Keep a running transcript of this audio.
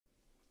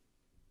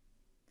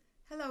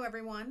Hello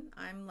everyone,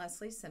 I'm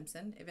Leslie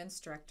Simpson, Events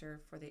Director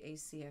for the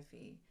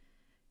ACFE.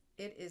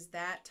 It is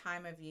that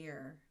time of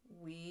year.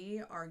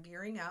 We are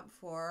gearing up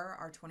for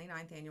our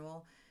 29th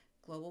annual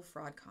Global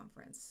Fraud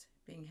Conference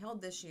being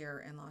held this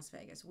year in Las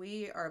Vegas.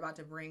 We are about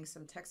to bring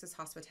some Texas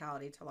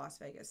hospitality to Las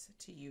Vegas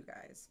to you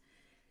guys.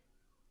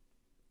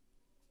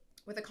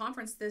 With a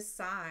conference this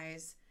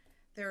size,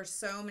 there are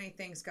so many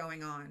things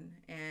going on,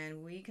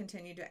 and we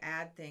continue to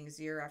add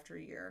things year after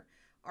year.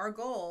 Our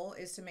goal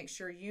is to make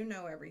sure you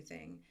know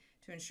everything,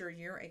 to ensure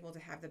you're able to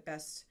have the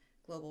best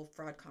global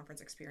fraud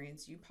conference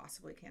experience you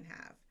possibly can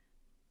have.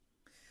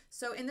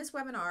 So in this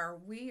webinar,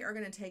 we are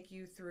going to take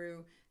you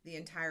through the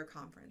entire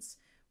conference.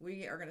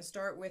 We are going to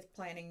start with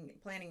planning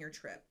your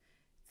trip,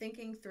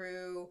 thinking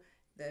through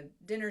the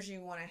dinners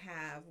you want to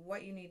have,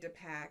 what you need to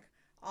pack,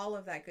 all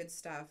of that good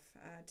stuff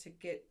to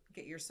get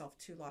yourself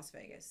to Las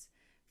Vegas.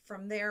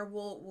 From there,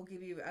 we'll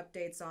give you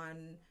updates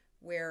on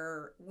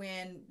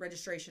when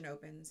registration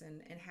opens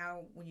and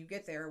how, when you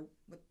get there,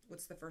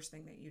 what's the first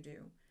thing that you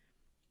do.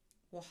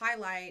 We'll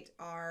highlight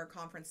our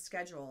conference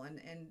schedule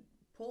and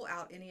pull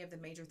out any of the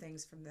major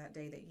things from that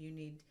day that you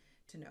need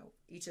to know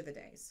each of the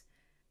days.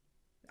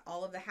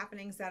 All of the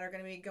happenings that are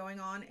going to be going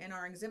on in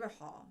our exhibit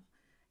hall,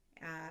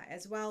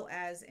 as well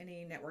as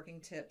any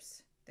networking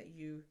tips that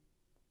you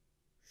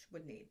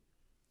would need.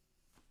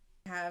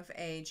 We have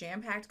a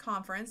jam-packed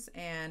conference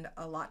and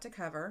a lot to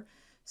cover.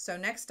 So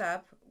next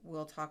up,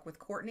 we'll talk with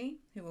Courtney,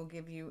 who will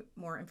give you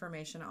more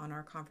information on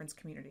our conference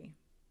community.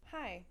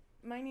 Hi,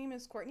 my name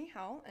is Courtney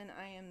Howell, and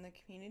I am the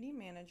Community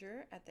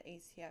Manager at the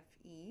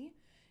ACFE,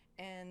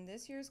 and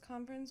this year's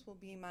conference will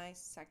be my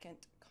second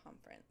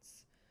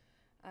conference.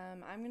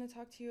 I'm going to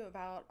talk to you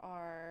about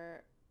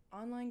our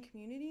online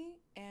community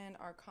and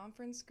our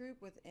conference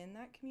group within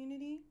that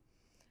community.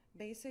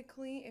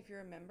 Basically, if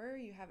you're a member,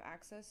 you have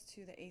access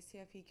to the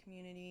ACFE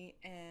community,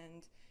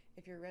 and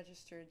if you're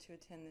registered to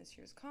attend this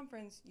year's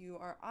conference, you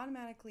are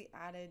automatically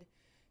added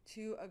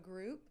to a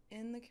group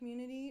in the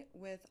community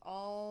with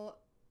all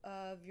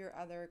of your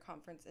other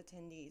conference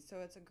attendees. So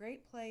it's a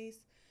great place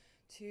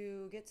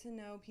to get to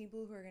know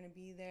people who are going to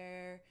be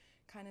there,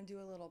 kind of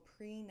do a little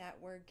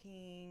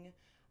pre-networking,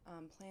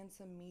 plan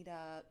some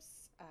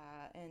meetups,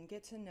 and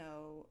get to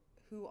know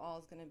who all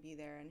is going to be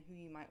there and who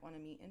you might want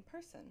to meet in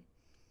person.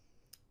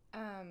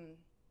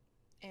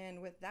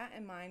 And with that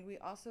in mind, we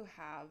also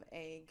have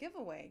a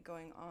giveaway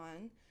going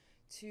on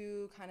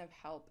to kind of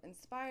help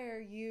inspire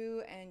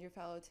you and your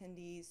fellow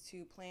attendees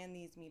to plan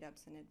these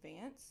meetups in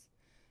advance.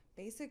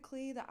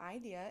 Basically, the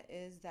idea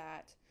is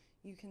that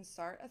you can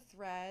start a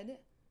thread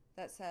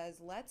that says,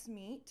 let's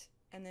meet,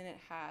 and then it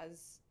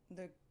has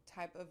the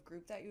type of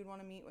group that you would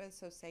want to meet with.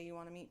 So say you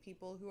want to meet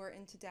people who are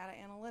into data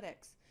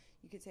analytics.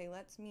 You could say,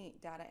 let's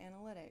meet data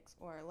analytics,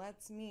 or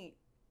let's meet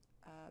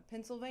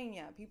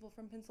Pennsylvania, people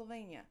from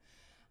Pennsylvania.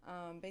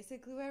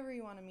 Basically, whoever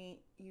you want to meet,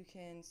 you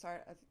can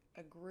start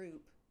a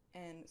group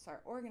and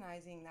start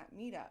organizing that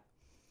meetup.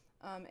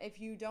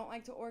 If you don't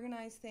like to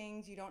organize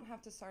things, you don't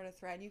have to start a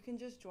thread. You can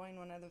just join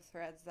one of the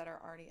threads that are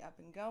already up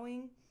and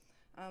going.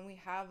 We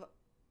have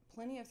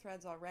plenty of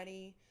threads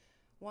already.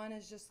 One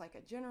is just like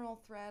a general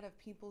thread of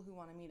people who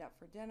want to meet up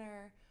for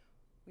dinner.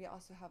 We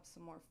also have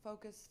some more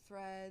focused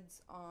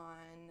threads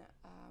on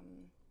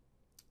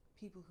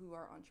people who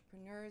are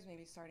entrepreneurs,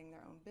 maybe starting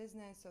their own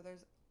business. So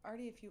there's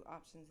already a few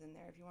options in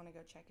there if you want to go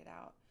check it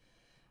out.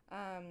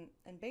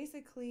 And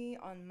basically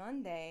on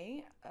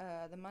Monday,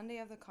 the Monday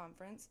of the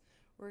conference,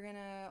 we're going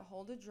to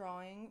hold a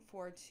drawing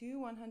for 2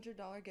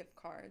 $100 gift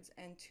cards,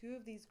 and 2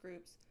 of these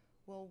groups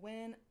will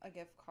win a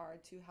gift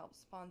card to help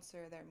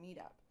sponsor their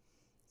meetup.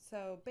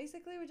 So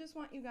basically, we just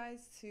want you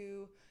guys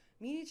to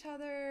meet each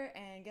other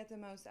and get the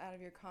most out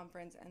of your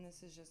conference, and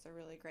this is just a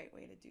really great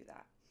way to do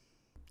that.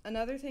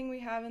 Another thing we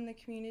have in the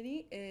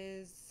community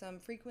is some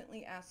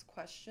frequently asked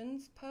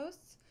questions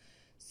posts.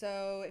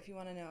 So if you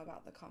want to know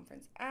about the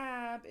conference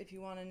app, if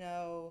you want to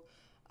know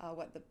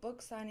what the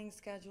book signing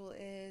schedule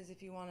is,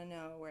 if you want to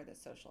know where the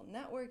social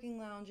networking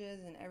lounge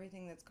is and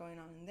everything that's going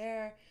on in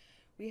there,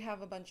 we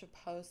have a bunch of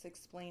posts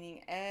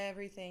explaining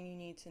everything you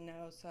need to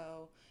know.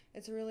 So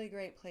it's a really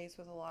great place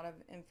with a lot of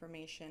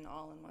information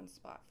all in one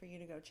spot for you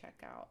to go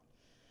check out.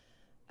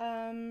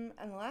 And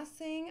the last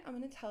thing I'm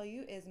going to tell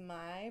you is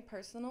my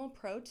personal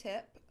pro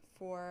tip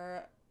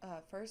for a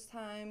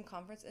first-time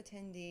conference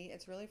attendee.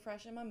 It's really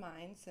fresh in my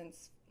mind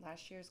since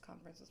last year's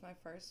conference was my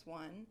first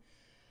one.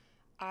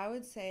 I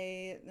would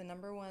say the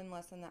number one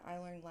lesson that I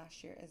learned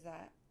last year is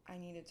that I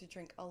needed to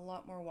drink a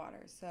lot more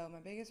water. So my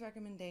biggest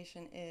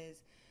recommendation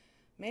is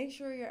make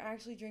sure you're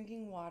actually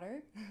drinking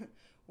water.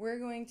 We're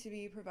going to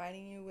be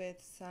providing you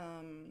with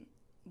some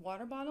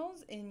water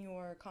bottles in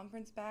your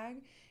conference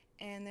bag,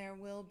 and there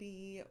will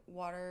be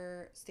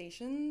water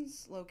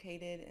stations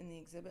located in the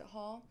exhibit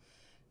hall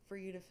for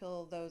you to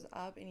fill those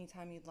up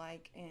anytime you'd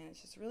like, and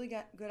it's just a really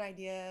good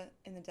idea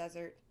in the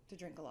desert to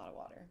drink a lot of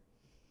water.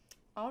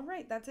 All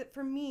right, that's it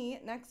for me.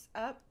 Next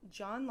up,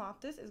 John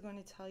Loftus is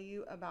going to tell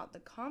you about the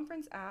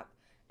conference app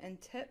and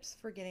tips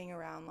for getting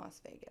around Las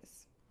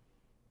Vegas.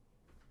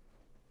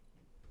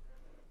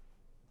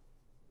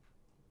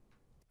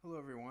 Hello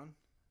everyone,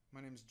 My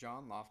name is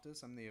John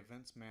Loftus. I'm the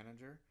events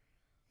manager.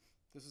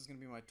 This is going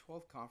to be my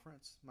 12th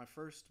conference. My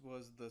first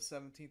was the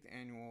 17th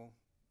annual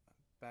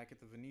back at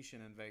the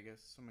Venetian in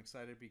Vegas, so I'm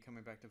excited to be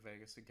coming back to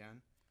Vegas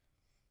again.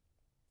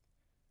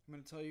 I'm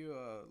going to tell you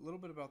a little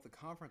bit about the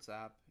conference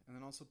app and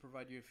then also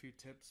provide you a few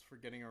tips for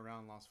getting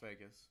around Las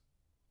Vegas.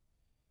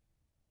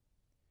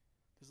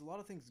 There's a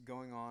lot of things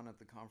going on at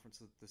the conference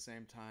at the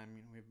same time.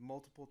 We have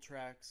multiple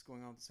tracks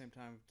going on at the same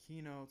time,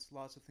 keynotes,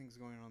 lots of things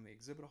going on in the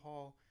exhibit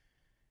hall.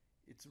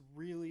 It's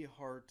really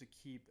hard to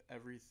keep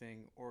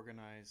everything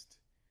organized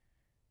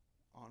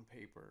on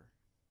paper.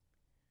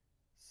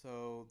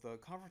 So the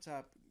conference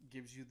app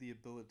gives you the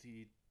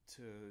ability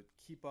to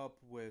keep up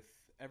with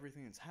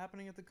everything that's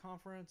happening at the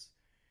conference.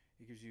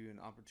 It gives you an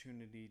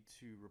opportunity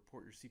to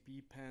report your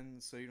CPE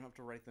pens so you don't have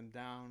to write them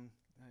down.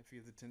 If you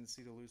have the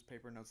tendency to lose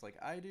paper notes like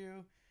I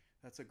do,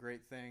 that's a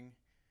great thing.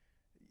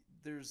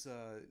 There's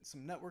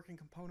some networking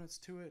components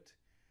to it.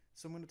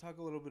 So I'm going to talk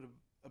a little bit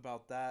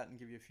about that and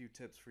give you a few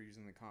tips for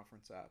using the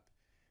conference app.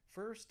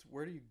 First,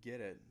 where do you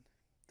get it?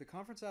 The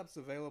conference app's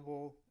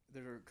available.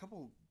 There are a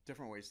couple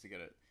different ways to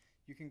get it.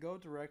 You can go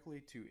directly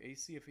to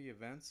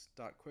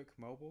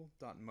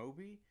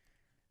acfeevents.quickmobile.mobi,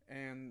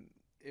 and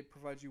it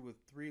provides you with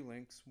 3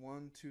 links,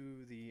 one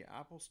to the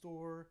Apple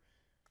Store,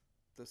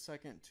 the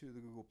second to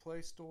the Google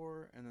Play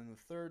Store, and then the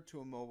third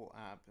to a mobile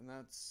app, and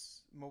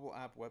that's mobile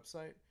app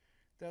website.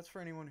 That's for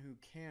anyone who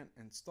can't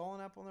install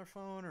an app on their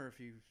phone, or if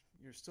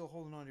you're still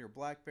holding on to your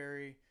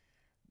BlackBerry,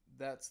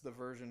 that's the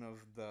version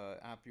of the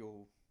app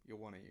you'll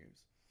want to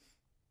use.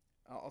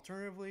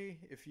 Alternatively,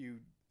 if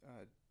you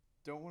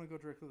don't want to go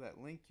directly to that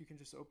link, you can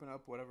just open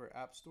up whatever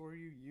app store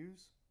you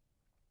use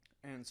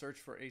and search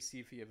for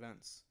ACFE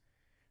events.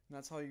 And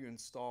that's how you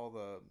install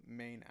the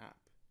main app.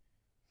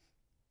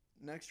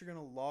 Next, you're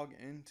going to log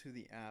into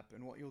the app,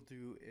 and what you'll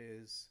do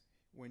is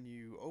when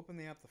you open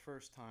the app the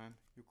first time,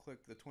 you'll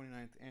click the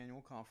 29th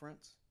annual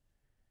conference.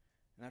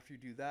 And after you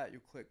do that,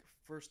 you'll click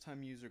first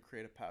time user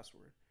create a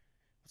password.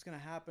 What's going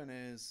to happen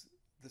is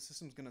the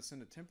system's going to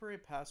send a temporary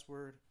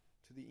password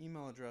to the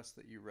email address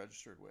that you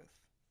registered with.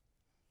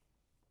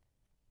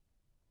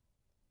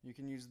 You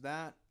can use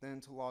that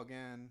then to log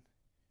in,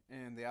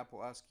 and the app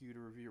will ask you to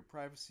review your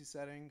privacy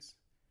settings.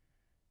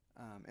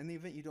 In the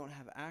event you don't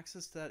have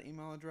access to that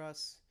email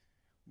address,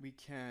 we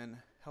can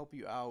help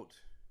you out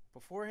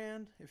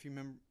beforehand if you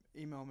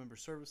email member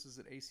services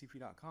at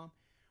acfe.com,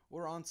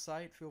 or on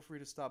site, feel free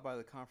to stop by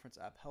the conference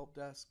app help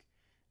desk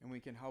and we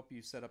can help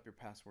you set up your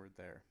password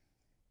there.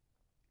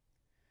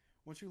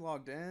 Once you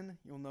logged in,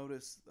 you'll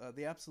notice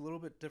the app's a little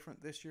bit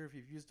different this year if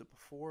you've used it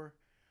before.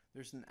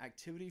 There's an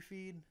activity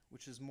feed,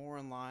 which is more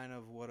in line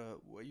of what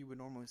you would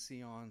normally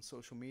see on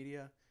social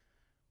media,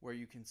 where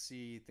you can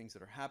see things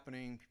that are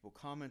happening, people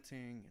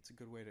commenting. It's a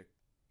good way to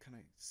kind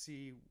of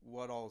see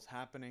what all is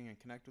happening and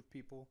connect with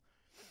people.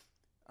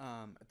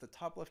 At the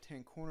top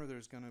left-hand corner,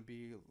 there's going to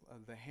be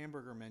the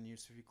hamburger menu.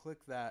 So if you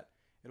click that,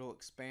 it'll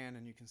expand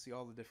and you can see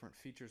all the different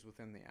features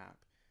within the app.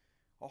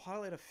 I'll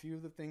highlight a few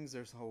of the things.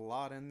 There's a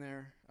lot in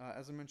there.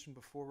 As I mentioned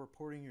before,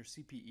 reporting your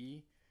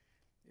CPE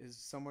is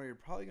somewhere you're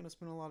probably going to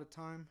spend a lot of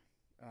time.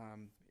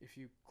 If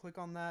you click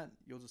on that,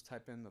 you'll just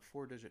type in the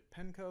 4-digit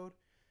PIN code,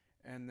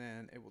 and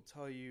then it will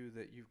tell you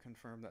that you've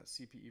confirmed that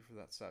CPE for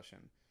that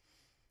session.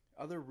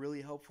 Other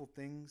really helpful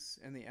things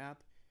in the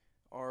app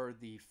are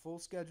the full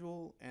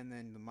schedule and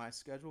then the My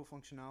Schedule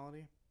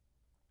functionality.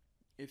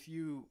 If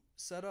you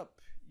set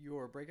up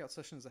your breakout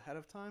sessions ahead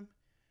of time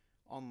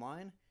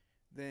online,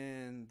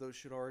 then those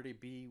should already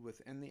be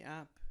within the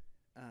app.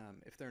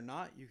 If they're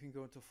not, you can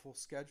go into full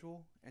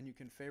schedule and you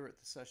can favorite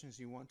the sessions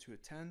you want to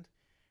attend,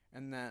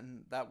 and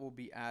then that will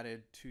be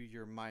added to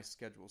your My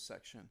Schedule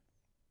section.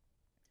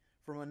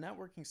 From a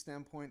networking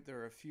standpoint, there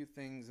are a few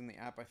things in the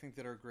app I think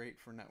that are great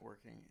for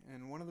networking,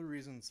 and one of the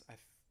reasons I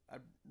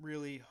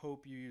really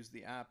hope you use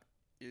the app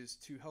is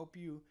to help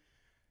you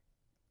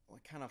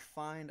kind of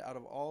find out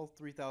of all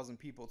 3,000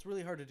 people. It's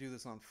really hard to do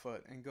this on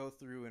foot and go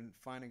through and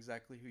find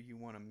exactly who you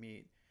want to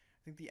meet. I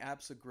think the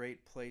app's a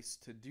great place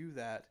to do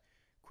that,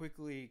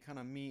 quickly kind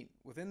of meet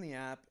within the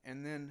app,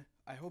 and then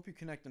I hope you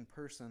connect in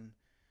person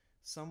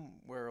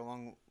somewhere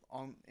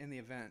in the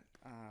event.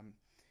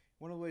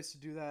 One of the ways to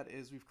do that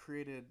is we've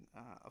created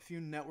a few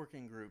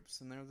networking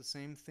groups, and they're the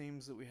same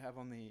themes that we have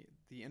on the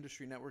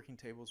industry networking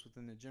tables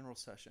within the general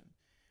session,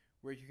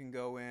 where you can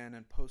go in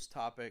and post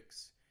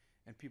topics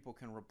and people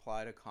can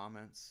reply to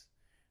comments.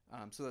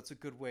 So that's a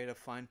good way to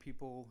find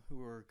people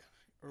who are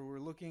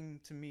looking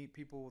to meet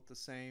people with the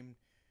same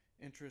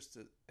interests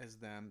as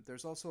them.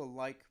 There's also a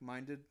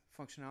like-minded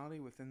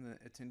functionality within the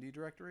attendee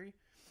directory.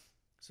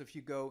 So if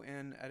you go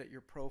in, edit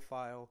your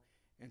profile,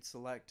 and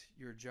select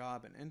your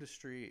job and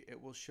industry,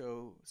 it will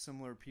show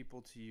similar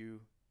people to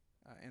you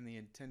in the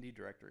attendee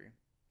directory.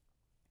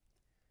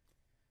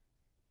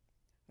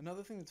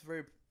 Another thing that's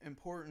very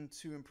important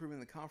to improving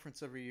the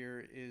conference every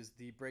year is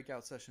the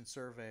breakout session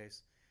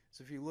surveys.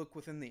 So if you look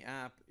within the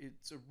app,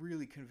 it's a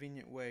really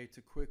convenient way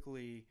to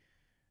quickly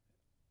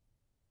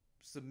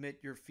submit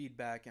your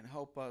feedback and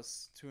help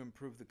us to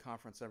improve the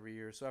conference every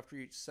year. So after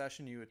each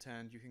session you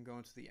attend, you can go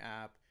into the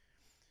app,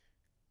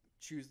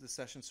 choose the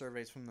session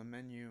surveys from the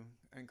menu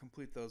and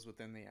complete those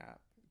within the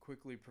app,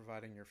 quickly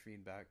providing your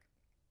feedback.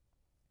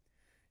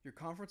 Your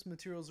conference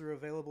materials are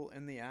available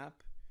in the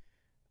app.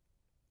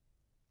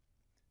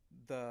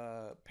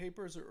 The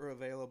papers are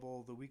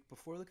available the week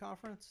before the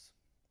conference,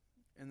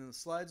 and then the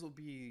slides will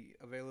be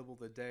available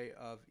the day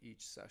of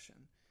each session.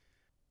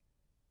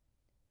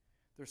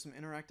 There's some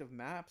interactive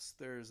maps.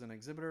 There's an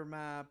exhibitor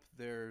map.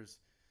 There's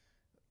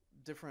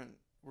different,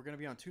 we're going to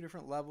be on 2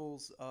 different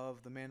levels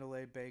of the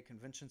Mandalay Bay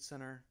Convention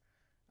Center.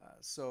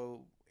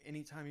 So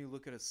anytime you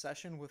look at a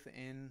session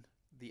within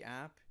the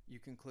app, you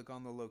can click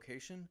on the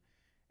location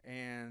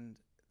and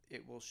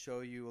it will show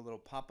you a little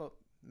pop-up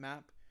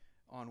map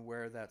on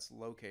where that's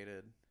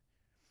located.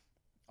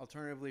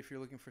 Alternatively, if you're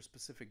looking for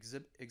specific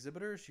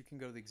exhibitors, you can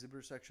go to the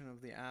exhibitor section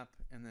of the app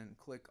and then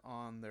click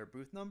on their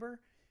booth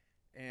number,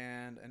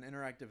 and an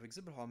interactive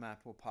exhibit hall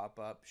map will pop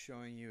up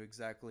showing you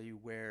exactly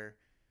where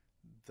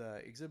the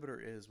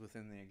exhibitor is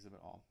within the exhibit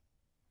hall.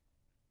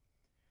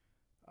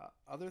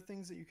 Other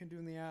things that you can do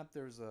in the app,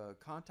 there's a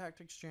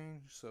contact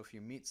exchange. So if you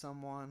meet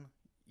someone,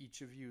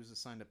 each of you is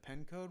assigned a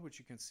PIN code, which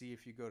you can see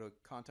if you go to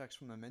contacts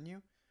from the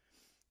menu.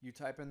 You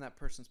type in that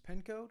person's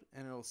PIN code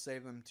and it'll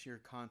save them to your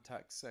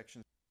contact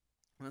section.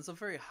 And that's a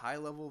very high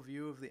level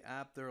view of the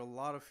app. There are a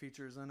lot of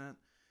features in it.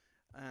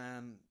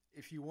 And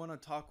if you want to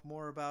talk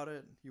more about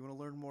it, you want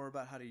to learn more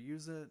about how to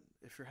use it,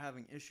 if you're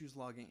having issues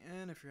logging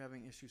in, if you're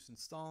having issues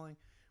installing,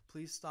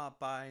 please stop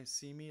by and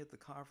see me at the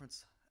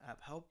conference app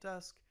help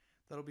desk.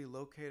 That'll be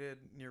located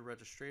near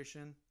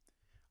registration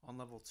on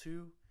level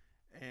 2,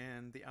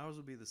 and the hours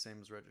will be the same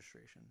as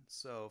registration.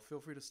 So feel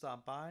free to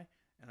stop by,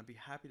 and I'd be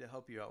happy to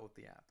help you out with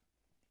the app.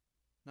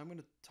 Now I'm going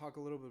to talk a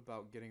little bit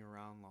about getting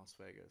around Las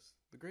Vegas.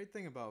 The great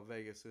thing about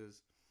Vegas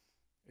is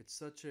it's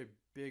such a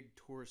big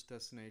tourist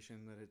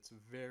destination that it's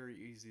very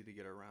easy to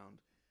get around.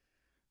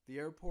 The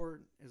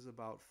airport is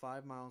about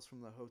 5 miles from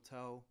the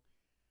hotel.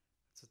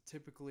 It's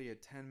typically a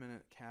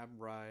 10-minute cab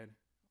ride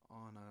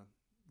on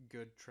a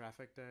good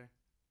traffic day.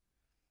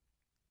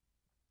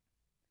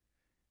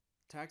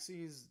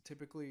 Taxis,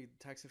 typically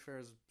taxi fare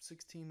is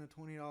 $16 to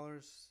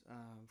 $20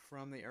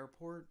 from the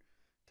airport.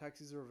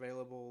 Taxis are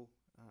available.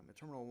 At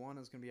Terminal 1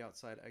 is going to be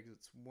outside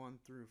exits 1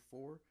 through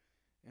 4.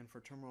 And for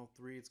Terminal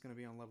 3, it's going to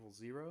be on level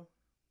 0.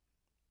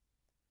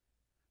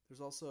 There's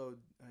also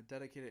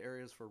dedicated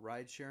areas for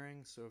ride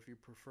sharing. So if you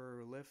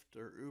prefer Lyft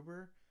or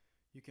Uber,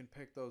 you can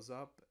pick those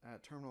up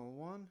at Terminal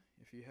 1.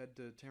 If you head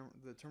to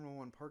the Terminal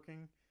 1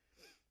 parking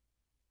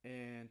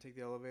and take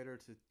the elevator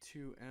to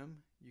 2M,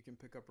 you can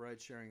pick up ride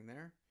sharing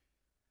there.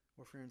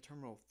 Or if you're in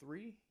Terminal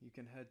 3, you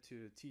can head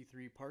to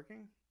T3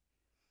 parking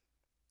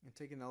and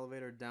take an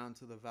elevator down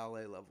to the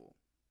valet level.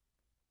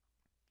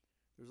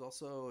 There's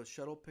also a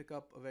shuttle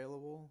pickup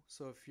available.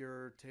 So if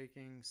you're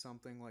taking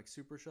something like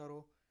Super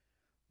Shuttle,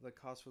 the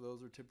cost for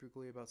those are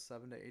typically about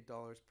 $7 to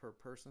 $8 per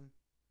person.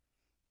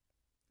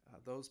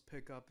 Those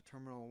pick up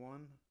Terminal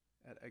 1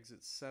 at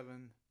exits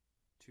 7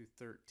 to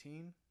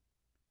 13.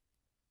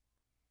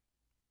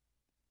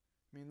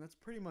 I mean, that's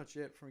pretty much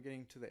it from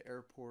getting to the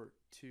airport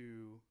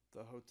to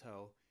the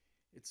hotel.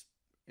 It's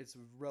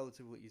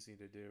relatively easy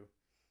to do.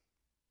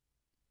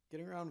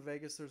 Getting around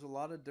Vegas, there's a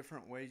lot of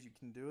different ways you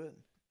can do it.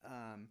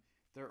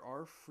 There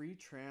are free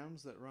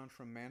trams that run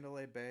from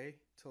Mandalay Bay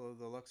to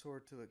the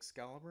Luxor to the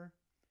Excalibur,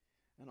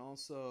 and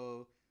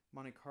also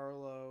Monte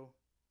Carlo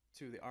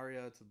to the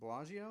Aria to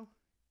Bellagio.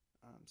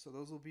 So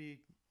those will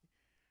be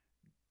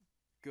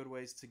good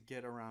ways to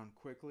get around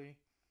quickly.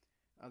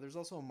 There's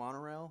also a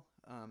monorail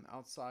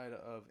outside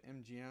of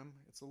MGM.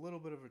 It's a little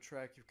bit of a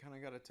trek. You've kind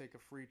of got to take a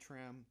free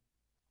tram,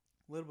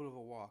 a little bit of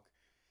a walk.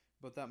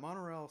 But that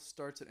monorail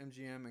starts at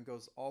MGM and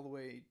goes all the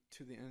way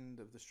to the end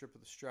of the strip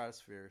of the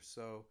Stratosphere.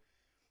 So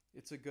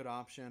it's a good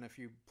option if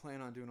you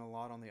plan on doing a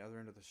lot on the other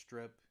end of the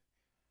strip.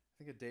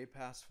 I think a day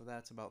pass for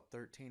that's about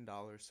 $13,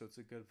 so it's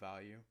a good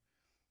value.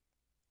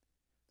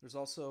 There's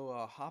also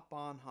a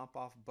hop-on,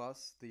 hop-off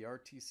bus, the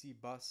RTC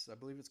bus. I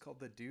believe it's called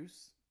the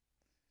Deuce.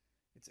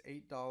 It's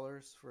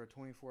 $8 for a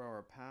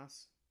 24-hour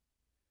pass,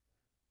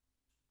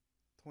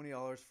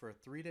 $20 for a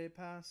 3-day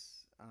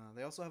pass.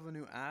 They also have a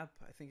new app.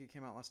 I think it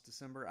came out last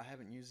December. I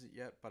haven't used it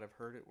yet, but I've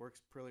heard it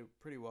works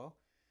pretty well.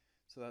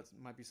 So that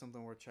might be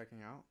something worth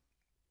checking out.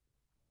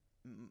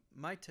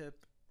 My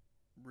tip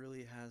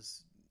really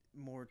has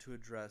more to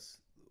address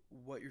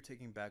what you're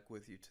taking back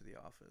with you to the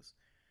office.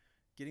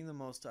 Getting the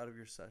most out of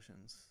your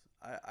sessions.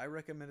 I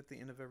recommend at the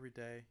end of every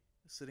day,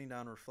 sitting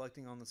down,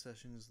 reflecting on the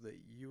sessions that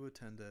you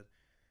attended.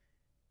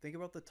 Think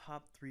about the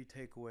top 3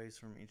 takeaways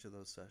from each of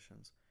those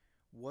sessions.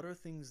 What are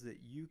things that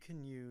you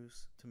can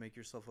use to make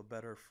yourself a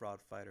better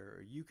fraud fighter,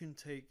 or you can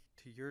take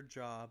to your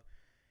job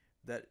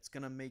that's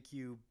going to make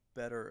you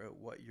better at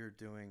what you're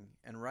doing,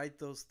 and write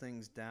those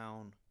things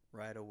down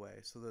right away,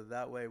 so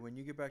that way when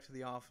you get back to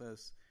the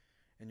office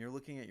and you're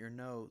looking at your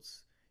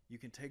notes, you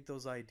can take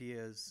those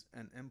ideas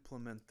and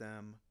implement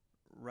them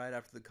right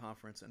after the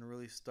conference and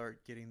really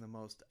start getting the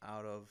most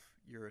out of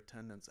your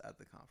attendance at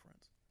the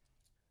conference.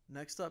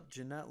 Next up,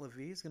 Jeanette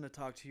Levy is going to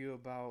talk to you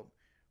about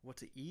what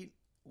to eat,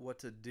 what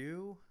to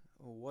do,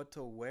 what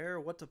to wear,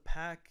 what to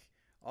pack,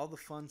 all the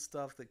fun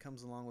stuff that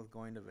comes along with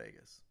going to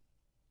Vegas.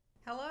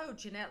 Hello,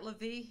 Jeanette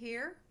Levy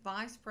here,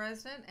 Vice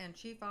President and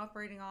Chief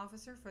Operating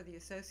Officer for the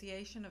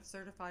Association of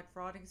Certified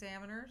Fraud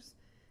Examiners.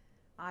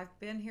 I've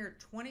been here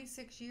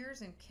 26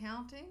 years and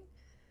counting.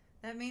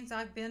 That means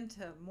I've been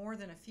to more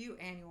than a few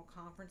annual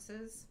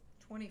conferences,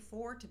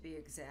 24 to be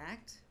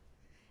exact.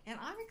 And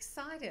I'm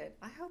excited,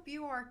 I hope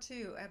you are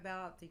too,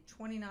 about the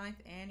 29th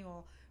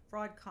Annual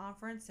Fraud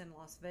Conference in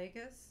Las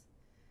Vegas.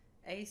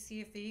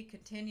 ACFE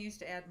continues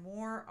to add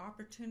more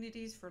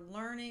opportunities for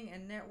learning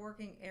and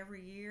networking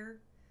every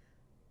year.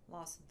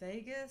 Las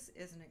Vegas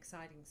is an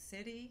exciting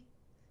city.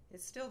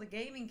 It's still the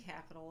gaming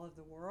capital of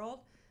the world,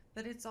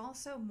 but it's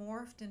also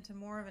morphed into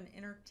more of an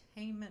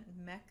entertainment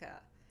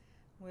mecca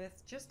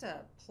with just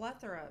a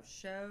plethora of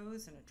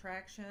shows and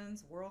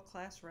attractions,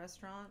 world-class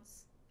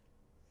restaurants.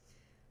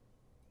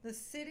 The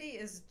city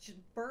is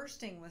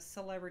bursting with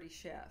celebrity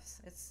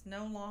chefs. It's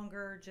no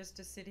longer just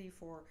a city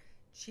for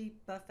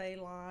cheap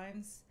buffet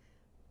lines.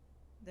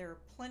 There are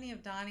plenty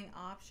of dining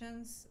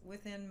options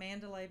within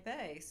Mandalay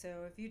Bay,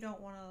 so if you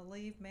don't want to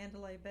leave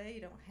Mandalay Bay,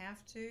 you don't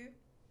have to.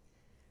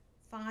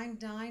 Fine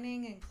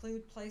dining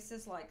include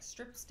places like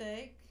Strip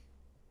Steak,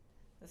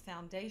 the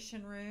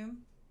Foundation Room,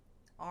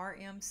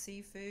 RM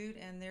Seafood,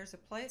 and there's a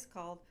place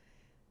called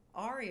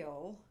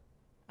Ariel,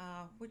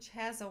 which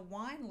has a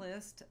wine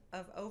list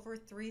of over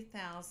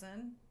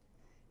 3,000,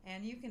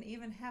 and you can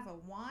even have a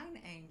wine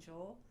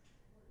angel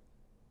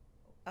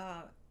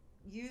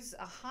use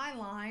a high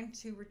line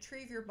to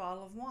retrieve your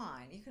bottle of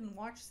wine. You can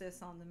watch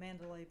this on the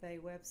Mandalay Bay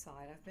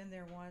website. I've been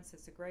there once.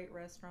 It's a great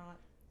restaurant.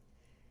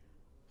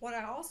 What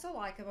I also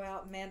like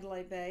about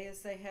Mandalay Bay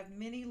is they have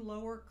many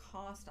lower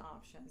cost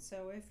options.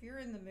 So if you're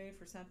in the mood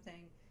for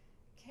something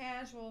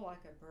casual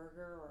like a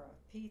burger or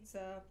a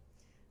pizza,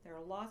 there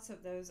are lots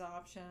of those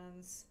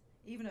options,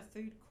 even a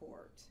food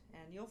court.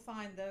 And you'll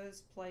find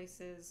those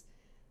places,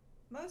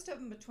 most of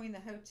them between the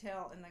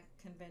hotel and the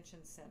convention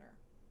center.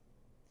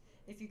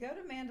 If you go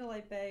to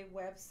Mandalay Bay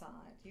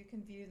website, you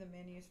can view the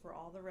menus for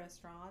all the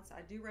restaurants.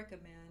 I do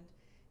recommend,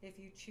 if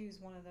you choose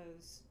one of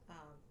those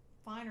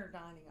finer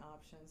dining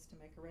options, to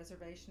make a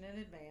reservation in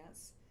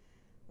advance.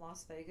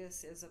 Las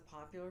Vegas is a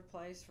popular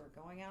place for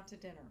going out to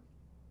dinner.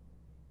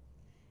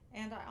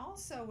 And I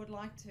also would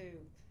like to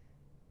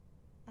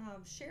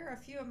share a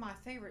few of my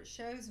favorite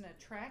shows and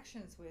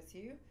attractions with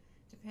you,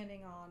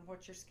 depending on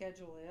what your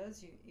schedule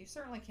is. You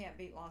certainly can't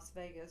beat Las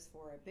Vegas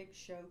for a big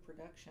show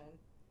production.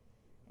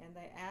 And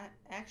they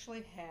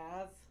actually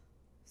have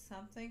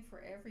something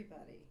for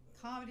everybody.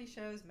 Comedy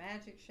shows,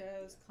 magic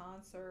shows,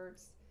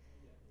 concerts.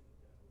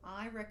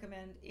 I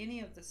recommend any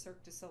of the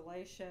Cirque du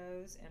Soleil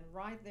shows, and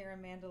right there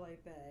in Mandalay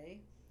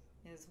Bay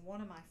is one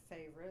of my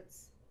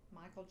favorites,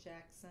 Michael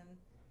Jackson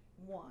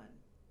 1.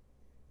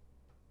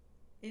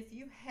 If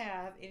you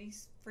have any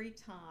free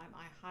time,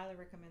 I highly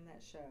recommend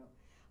that show.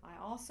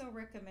 I also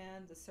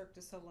recommend the Cirque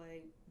du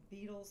Soleil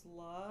Beatles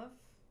Love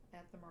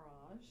at the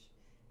Mirage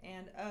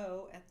and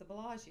O at the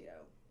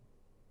Bellagio.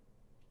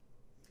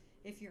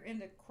 If you're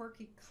into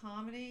quirky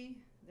comedy,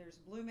 there's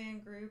Blue Man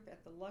Group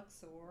at the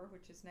Luxor,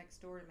 which is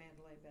next door to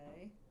Mandalay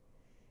Bay.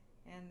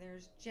 And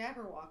there's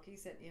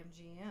Jabberwockies at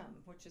MGM,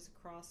 which is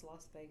across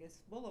Las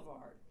Vegas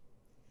Boulevard.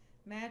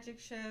 Magic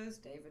shows,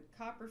 David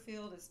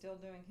Copperfield is still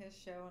doing his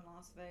show in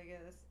Las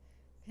Vegas.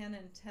 Penn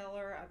and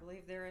Teller, I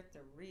believe they're at the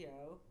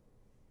Rio.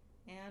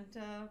 And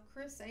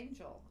Chris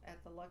Angel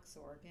at the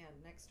Luxor, again,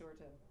 next door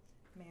to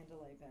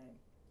Mandalay Bay.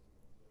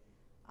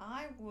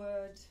 I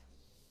would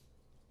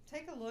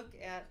take a look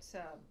at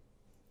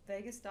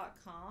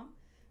Vegas.com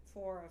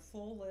for a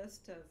full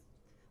list of,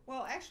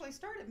 well, actually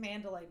start at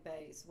Mandalay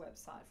Bay's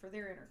website for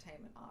their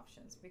entertainment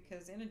options,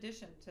 because in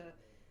addition to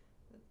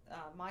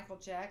Michael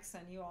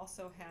Jackson, you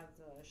also have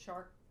the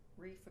Shark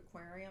Reef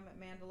Aquarium at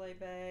Mandalay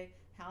Bay,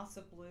 House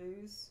of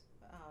Blues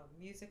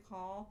Music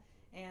Hall,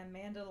 and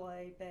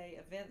Mandalay Bay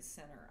Event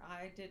Center.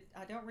 I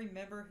don't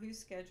remember who's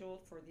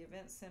scheduled for the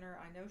Event Center.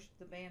 I know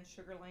the band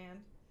Sugarland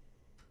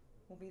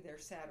will be there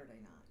Saturday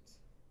night.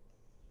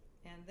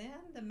 And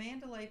then the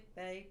Mandalay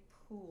Bay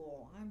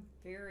Pool. I'm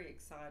very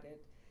excited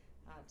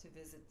to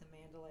visit the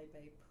Mandalay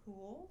Bay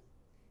Pool.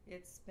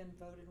 It's been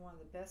voted one of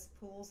the best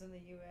pools in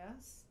the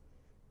U.S.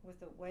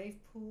 with a wave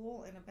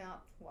pool and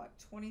about,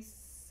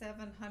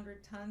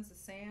 2,700 tons of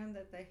sand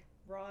that they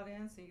brought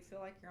in, so you feel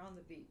like you're on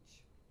the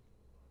beach.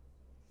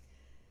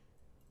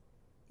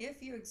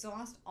 If you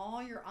exhaust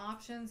all your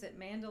options at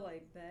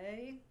Mandalay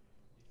Bay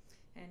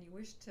and you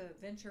wish to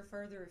venture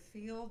further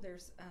afield,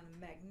 there's a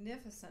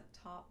magnificent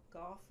Top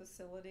Golf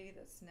facility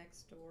that's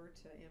next door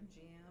to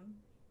MGM.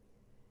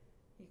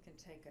 You can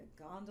take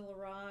a gondola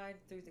ride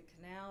through the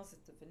canals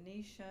at the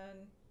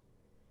Venetian.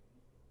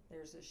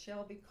 There's a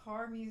Shelby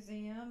Car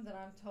Museum that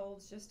I'm told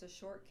is just a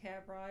short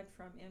cab ride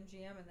from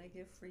MGM, and they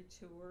give free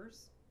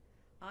tours.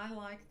 I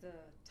like the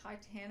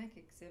Titanic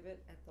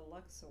exhibit at the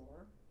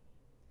Luxor.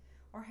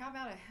 Or how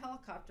about a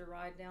helicopter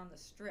ride down the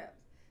Strip?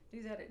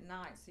 Do that at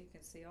night so you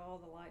can see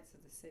all the lights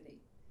of the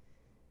city.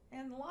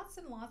 And lots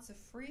of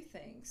free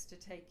things to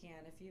take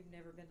in if you've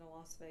never been to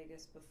Las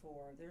Vegas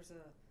before. There's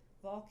a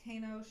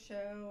volcano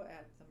show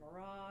at the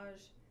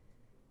Mirage.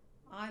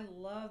 I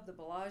love the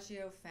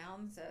Bellagio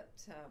fountains at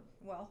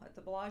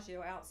the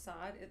Bellagio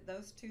outside.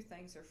 Those two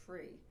things are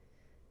free.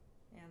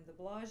 And the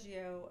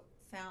Bellagio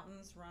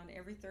fountains run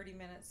every 30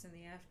 minutes in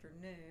the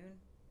afternoon,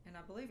 and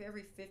I believe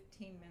every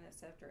 15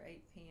 minutes after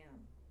 8 p.m.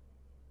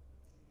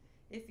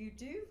 If you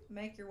do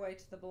make your way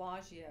to the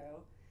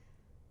Bellagio,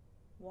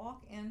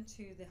 walk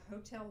into the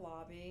hotel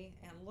lobby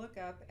and look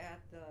up at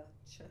the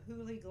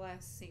Chihuly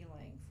glass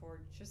ceiling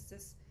for just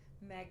this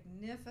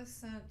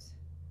magnificent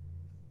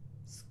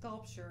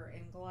sculpture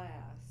in glass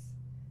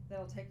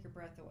that'll take your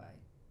breath away.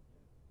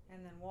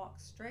 And then walk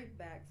straight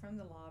back from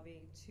the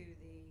lobby to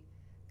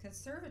the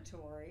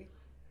conservatory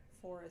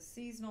for a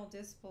seasonal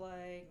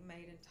display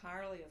made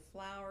entirely of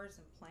flowers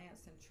and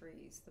plants and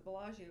trees. The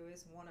Bellagio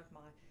is one of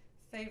my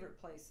favorite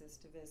places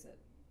to visit.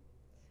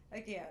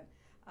 Again,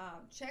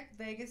 check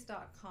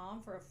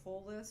Vegas.com for a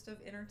full list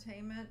of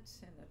entertainment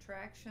and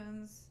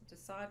attractions.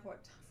 Decide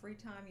what free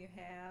time you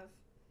have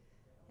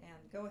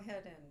and go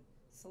ahead and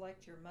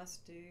select your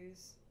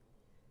must-dos.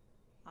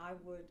 I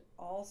would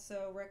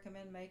also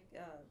recommend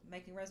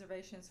making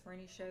reservations for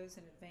any shows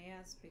in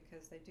advance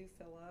because they do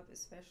fill up,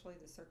 especially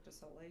the Cirque du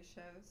Soleil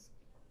shows.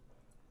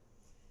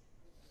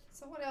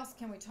 So what else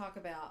can we talk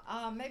about?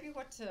 Maybe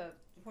what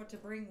to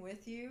bring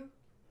with you.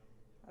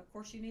 Of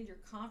course, you need your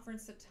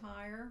conference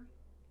attire,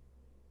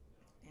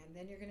 and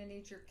then you're going to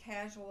need your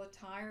casual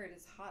attire. It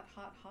is hot,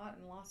 hot, hot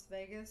in Las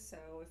Vegas, so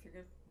if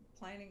you're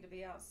planning to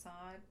be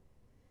outside,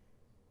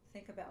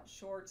 think about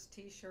shorts,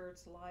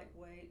 t-shirts,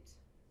 lightweight,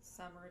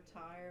 summer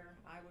attire.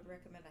 I would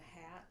recommend a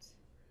hat.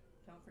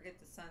 Don't forget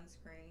the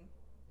sunscreen.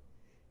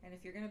 And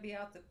if you're going to be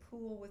out the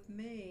pool with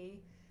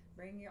me,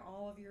 bring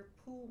all of your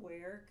pool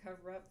wear,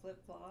 cover up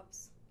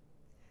flip-flops.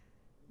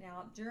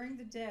 Now, during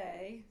the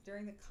day,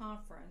 during the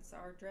conference,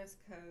 our dress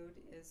code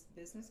is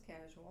business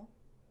casual.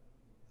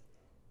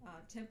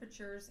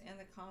 Temperatures in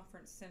the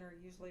conference center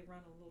usually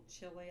run a little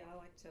chilly. I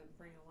like to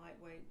bring a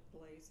lightweight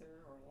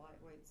blazer or a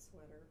lightweight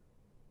sweater.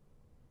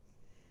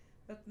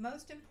 But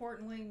most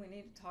importantly, we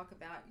need to talk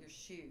about your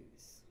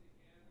shoes.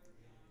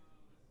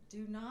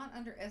 Do not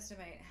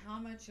underestimate how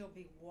much you'll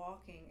be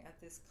walking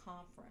at this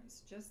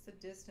conference, just the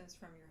distance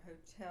from your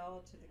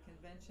hotel to the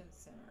convention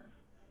center.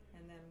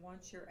 And then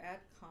once you're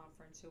at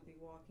conference, you'll be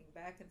walking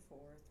back and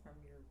forth from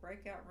your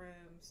breakout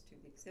rooms to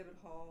the exhibit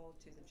hall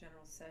to the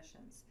general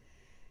sessions.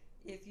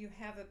 If you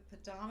have a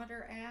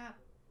pedometer app,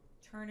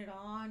 turn it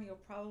on. You'll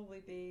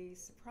probably be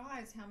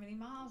surprised how many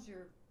miles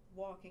you're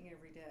walking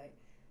every day.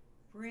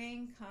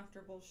 Bring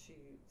comfortable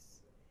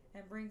shoes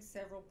and bring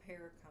several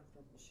pair of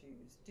comfortable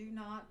shoes. Do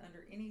not,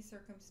 under any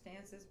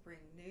circumstances, bring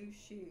new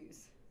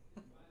shoes.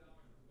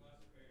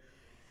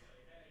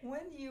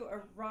 When you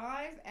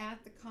arrive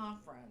at the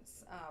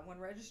conference, when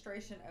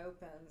registration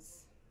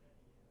opens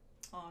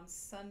on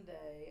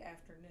Sunday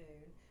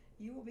afternoon,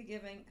 you will be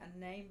giving a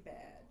name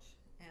badge.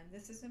 And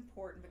this is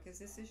important because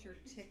this is your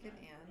ticket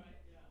in.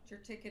 It's your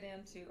ticket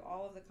into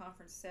all of the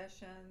conference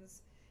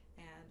sessions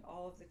and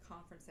all of the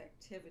conference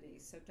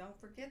activities. So don't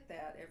forget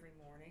that every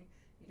morning.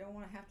 You don't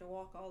want to have to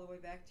walk all the way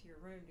back to your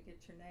room to get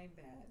your name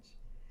badge.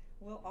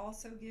 We'll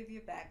also give you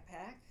a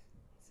backpack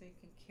so you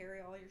can carry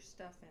all your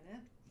stuff in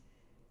it.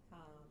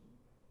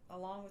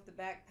 Along with the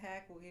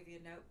backpack, we'll give you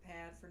a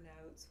notepad for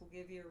notes. We'll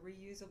give you a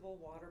reusable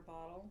water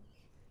bottle.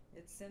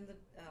 It's in the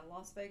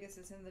Las Vegas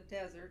is in the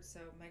desert, so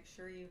make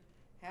sure you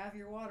have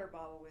your water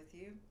bottle with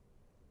you.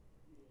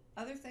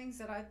 Other things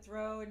that I'd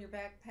throw in your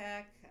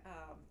backpack,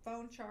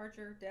 phone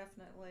charger,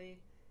 definitely.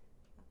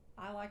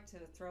 I like to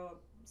throw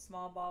a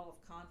small bottle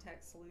of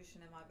contact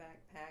solution in my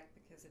backpack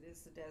because it is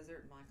the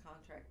desert and my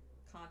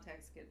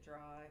contacts get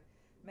dry.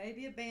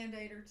 Maybe a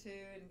Band-Aid or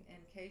two in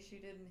case you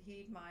didn't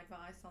heed my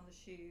advice on the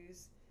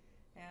shoes,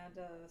 and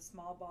a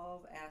small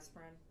bottle of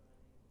aspirin.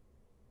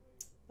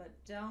 But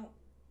don't,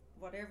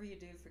 whatever you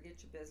do,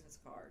 forget your business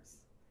cards.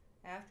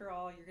 After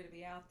all, you're going to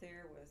be out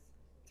there with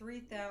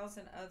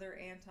 3,000 other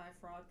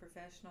anti-fraud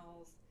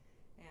professionals,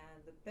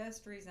 and the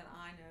best reason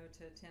I know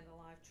to attend a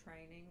live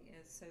training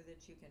is so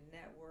that you can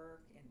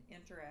network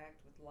and interact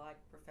with like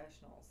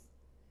professionals.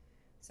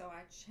 So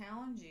I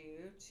challenge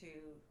you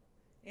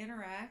to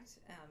interact,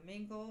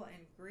 mingle,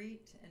 and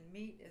greet and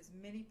meet as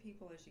many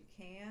people as you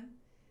can.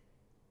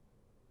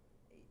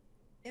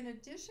 In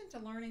addition to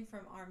learning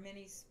from our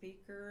many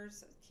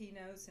speakers,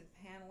 keynotes, and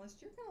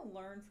panelists, you're going to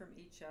learn from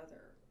each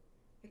other,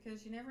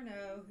 because you never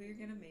know who you're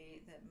going to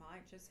meet that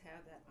might just have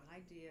that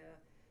idea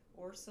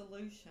or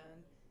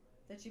solution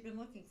that you've been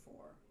looking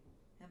for.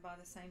 And by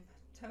the same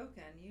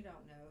token, you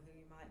don't know who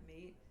you might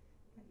meet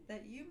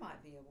that you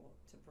might be able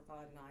to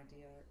provide an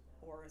idea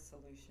or a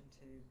solution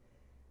to.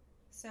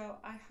 So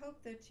I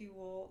hope that you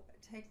will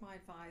take my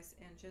advice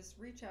and just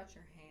reach out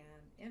your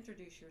hand,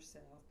 introduce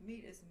yourself,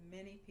 meet as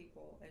many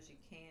people as you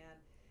can,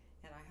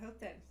 and I hope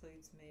that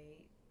includes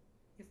me.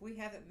 If we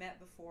haven't met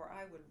before,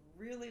 I would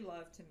really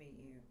love to meet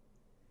you.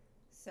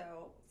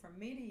 So from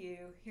me to you,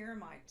 here are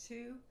my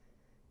 2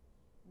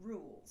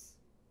 rules.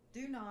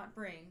 Do not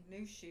bring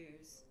new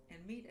shoes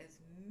and meet as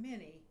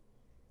many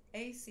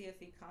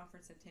ACFE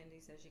conference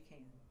attendees as you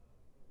can.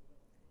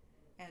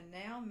 And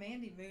now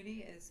Mandy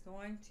Moody is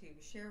going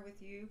to share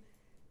with you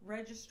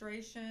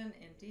registration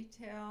in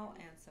detail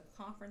and some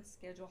conference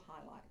schedule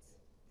highlights.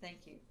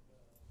 Thank you.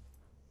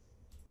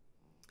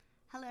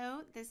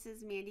 Hello, this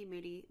is Mandy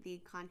Moody, the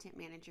content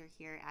manager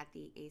here at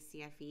the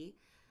ACFE.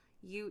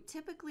 You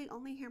typically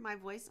only hear my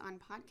voice on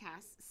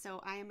podcasts,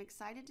 so I am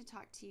excited to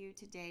talk to you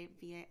today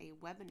via a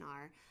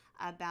webinar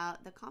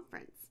about the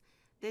conference.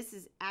 This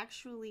is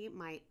actually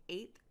my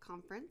 8th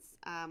conference.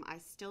 I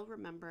still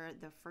remember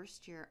the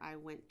first year I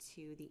went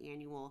to the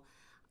annual.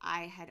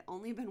 I had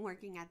only been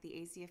working at the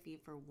ACFE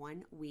for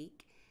 1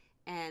 week,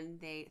 and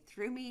they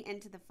threw me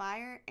into the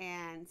fire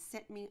and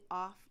sent me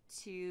off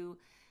to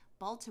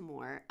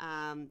Baltimore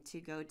to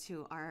go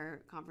to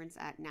our conference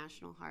at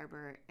National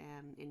Harbor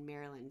in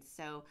Maryland.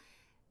 So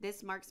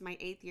this marks my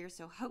 8th year,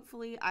 so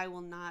hopefully I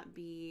will not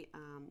be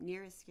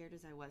near as scared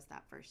as I was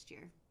that first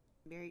year.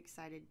 I'm very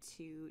excited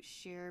to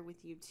share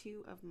with you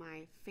 2 of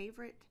my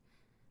favorite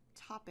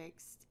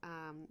topics,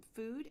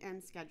 food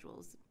and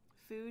schedules.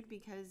 Food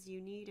because you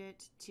need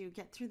it to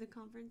get through the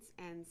conference,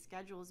 and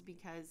schedules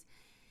because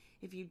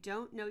if you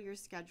don't know your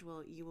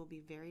schedule, you will be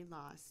very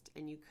lost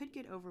and you could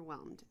get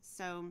overwhelmed.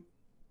 So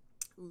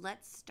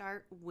let's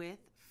start with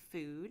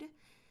food.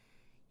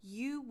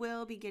 You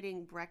will be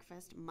getting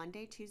breakfast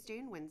Monday, Tuesday,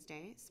 and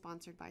Wednesday,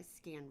 sponsored by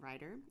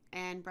ScanWriter,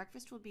 and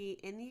breakfast will be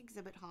in the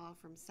exhibit hall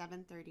from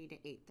 7:30 to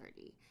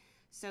 8:30.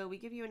 So we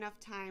give you enough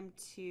time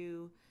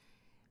to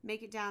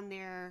make it down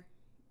there,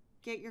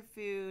 get your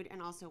food,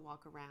 and also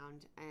walk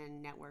around and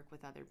network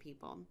with other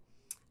people.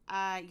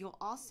 You'll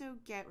also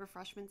get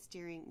refreshments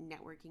during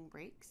networking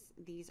breaks.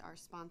 These are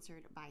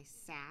sponsored by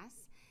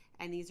SAS,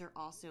 and these are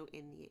also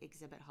in the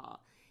exhibit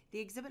hall. The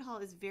exhibit hall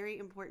is very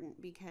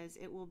important because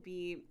it will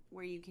be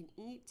where you can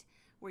eat,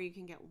 where you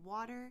can get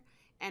water,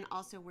 and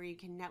also where you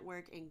can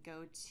network and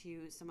go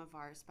to some of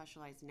our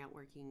specialized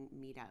networking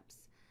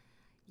meetups.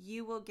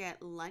 You will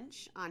get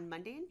lunch on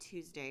Monday and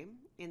Tuesday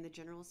in the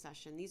general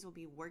session. These will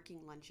be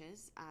working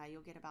lunches.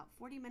 You'll get about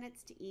 40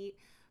 minutes to eat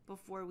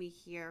before we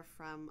hear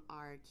from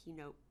our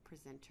keynote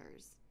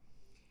presenters.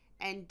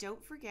 And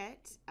don't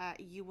forget,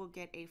 you will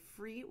get a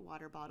free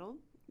water bottle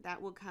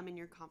that will come in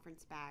your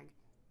conference bag.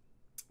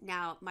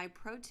 Now, my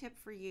pro tip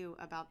for you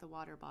about the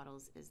water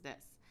bottles is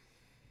this.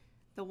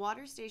 The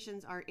water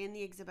stations are in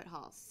the exhibit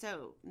hall,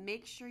 so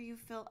make sure you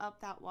fill up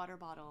that water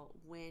bottle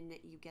when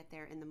you get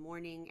there in the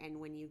morning and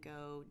when you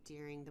go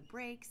during the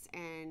breaks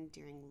and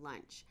during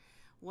lunch.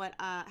 What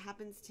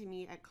happens to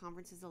me at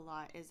conferences a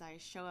lot is I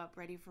show up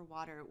ready for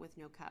water with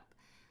no cup.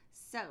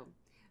 So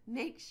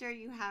make sure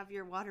you have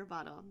your water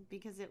bottle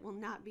because it will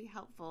not be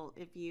helpful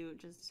if you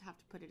just have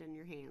to put it in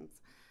your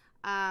hands.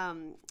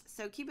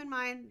 So keep in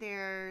mind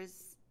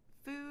there's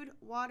food,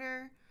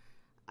 water,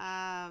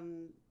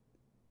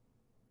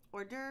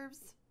 hors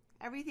d'oeuvres,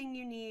 everything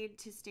you need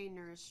to stay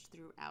nourished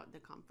throughout the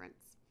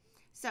conference.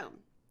 So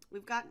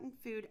we've gotten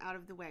food out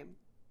of the way.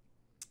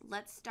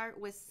 Let's start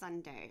with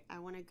Sunday. I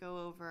want to go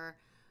over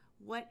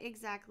what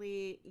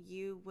exactly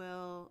you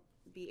will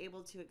be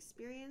able to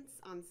experience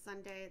on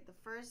Sunday. The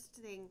first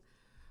thing,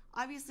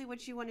 obviously,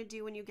 what you want to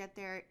do when you get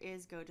there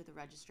is go to the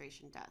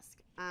registration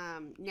desk.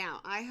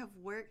 Now, I have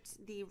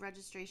worked the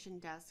registration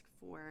desk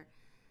for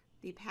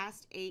the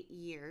past 8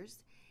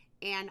 years,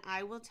 and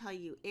I will tell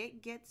you,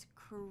 it gets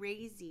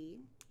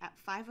crazy at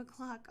 5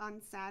 o'clock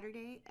on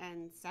Saturday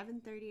and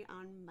 7:30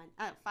 on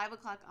 5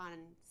 o'clock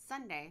on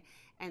Sunday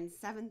and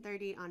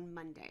 7:30 on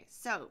Monday.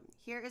 So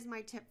here is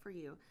my tip for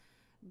you.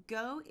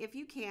 Go, if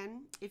you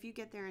can, if you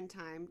get there in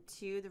time,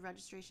 to the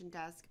registration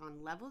desk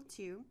on level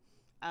 2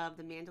 of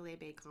the Mandalay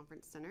Bay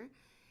Conference Center,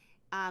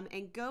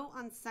 and go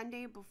on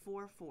Sunday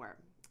before 4.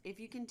 If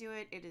you can do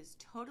it, it is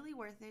totally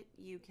worth it.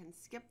 You can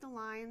skip the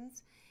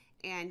lines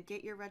and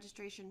get your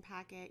registration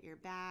packet, your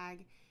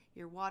bag,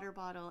 your water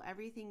bottle,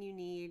 everything you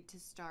need to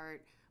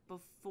start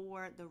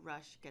before the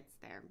rush gets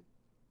there.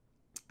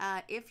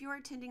 If you're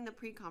attending the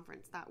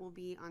pre-conference, that will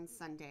be on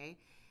Sunday,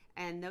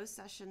 and those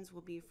sessions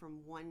will be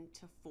from 1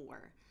 to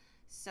 4.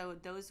 So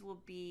those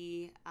will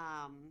be,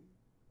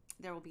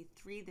 there will be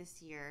 3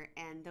 this year,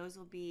 and those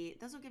will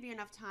give you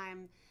enough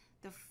time.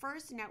 The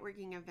first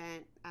networking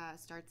event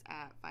starts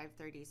at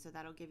 5:30, so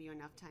that'll give you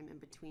enough time in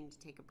between to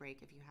take a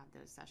break if you have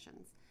those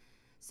sessions.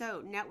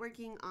 So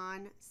networking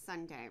on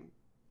Sunday.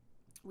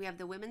 We have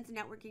the women's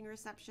networking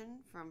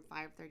reception from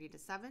 5:30 to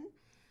 7.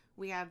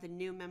 We have the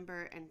new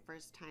member and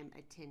first time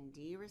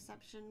attendee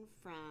reception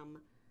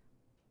from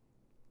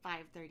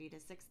 5:30 to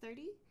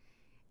 6:30.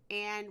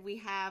 And we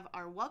have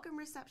our welcome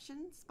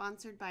reception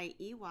sponsored by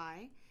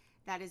EY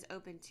that is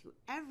open to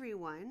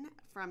everyone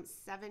from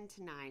 7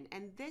 to 9.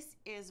 And this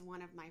is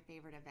one of my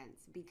favorite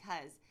events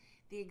because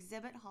the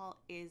exhibit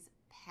hall is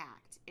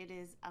packed. It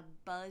is a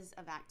buzz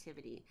of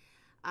activity.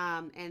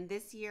 And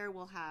this year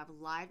we'll have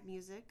live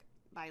music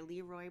by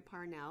Leroy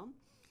Parnell,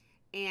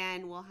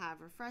 and we'll have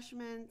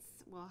refreshments,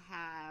 we'll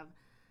have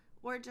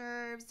hors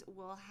d'oeuvres,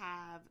 we'll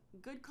have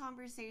good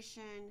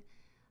conversation,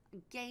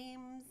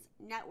 games,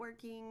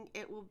 networking.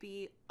 It will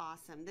be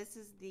awesome. This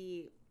is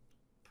the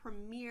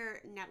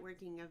premier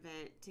networking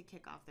event to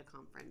kick off the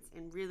conference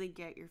and really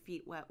get your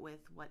feet wet with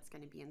what's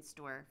going to be in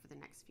store for the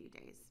next few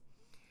days.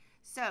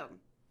 So,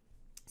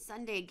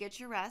 Sunday, get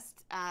your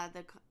rest.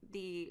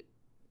 The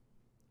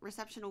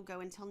reception will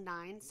go until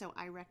 9, so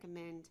I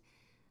recommend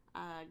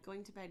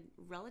going to bed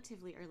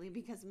relatively early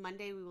because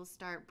Monday we will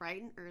start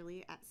bright and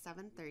early at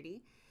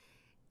 7:30.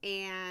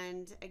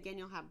 And again,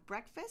 you'll have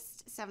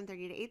breakfast,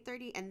 7:30 to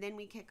 8:30, and then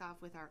we kick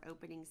off with our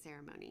opening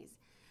ceremonies.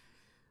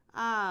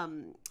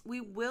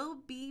 We will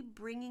be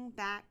bringing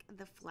back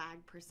the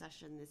flag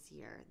procession this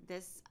year.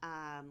 This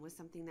was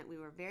something that we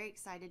were very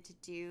excited to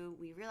do.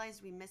 We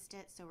realized we missed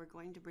it, so we're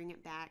going to bring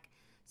it back.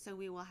 So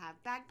we will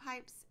have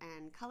bagpipes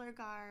and color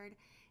guard,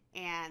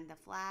 and the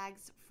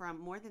flags from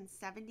more than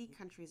 70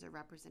 countries are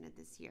represented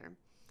this year.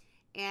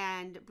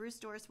 And Bruce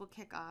Doris will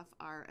kick off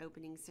our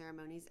opening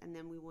ceremonies, and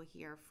then we will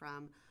hear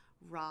from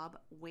Rob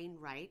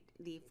Wainwright,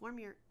 the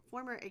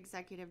former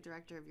executive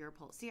director of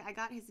Europol. See, I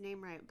got his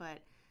name right,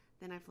 but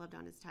then I flubbed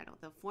on his title.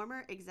 The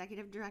former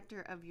executive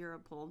director of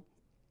Europol.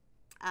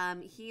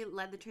 He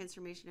led the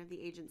transformation of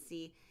the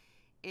agency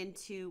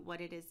into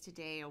what it is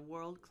today, a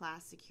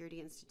world-class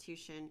security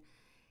institution.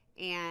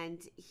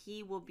 And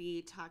he will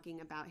be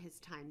talking about his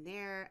time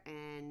there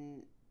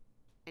and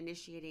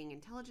initiating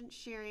intelligence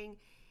sharing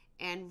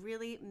and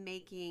really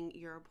making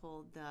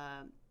Europol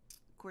the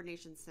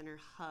coordination center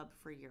hub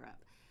for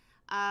Europe.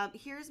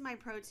 Here's my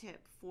pro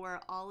tip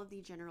for all of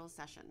the general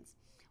sessions.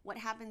 What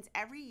happens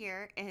every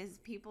year is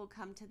people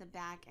come to the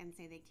back and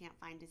say they can't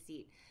find a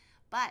seat.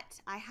 But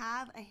I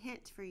have a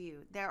hint for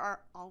you. There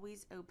are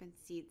always open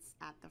seats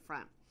at the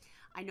front.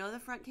 I know the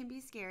front can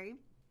be scary.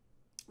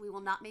 We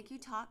will not make you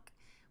talk.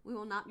 We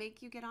will not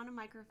make you get on a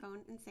microphone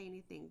and say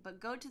anything.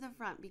 But go to the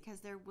front because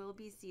there will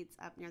be seats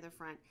up near the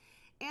front.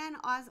 And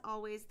as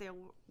always, there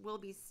will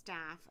be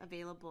staff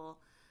available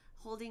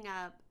holding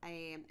up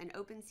an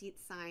open seat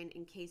sign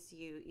in case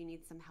you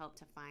need some help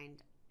to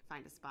find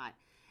a spot.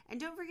 And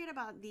don't forget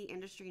about the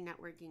industry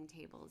networking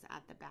tables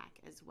at the back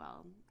as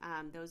well.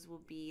 Those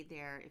will be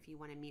there if you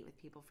want to meet with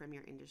people from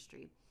your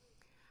industry.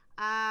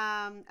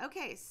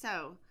 Okay,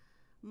 so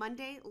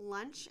Monday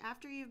lunch,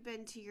 after you've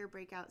been to your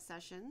breakout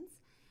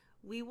sessions,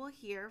 we will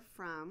hear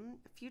from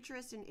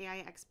futurist and AI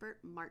expert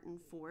Martin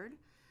Ford.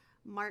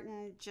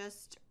 Martin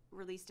just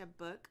released a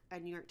book, a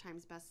New York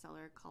Times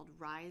bestseller called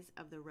Rise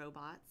of the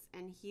Robots,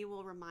 and he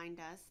will remind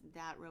us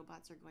that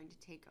robots are going to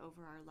take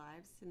over our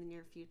lives in the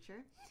near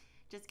future.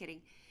 Just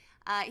kidding.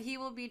 He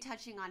will be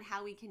touching on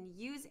how we can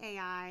use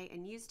AI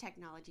and use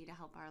technology to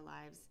help our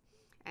lives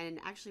and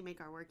actually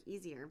make our work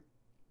easier,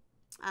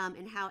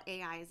 and how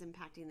AI is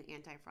impacting the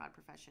anti-fraud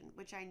profession,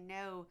 which I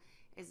know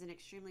is an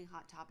extremely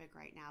hot topic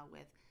right now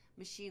with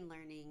machine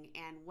learning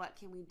and what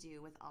can we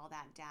do with all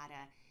that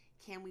data.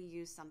 Can we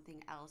use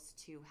something else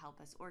to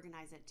help us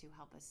organize it, to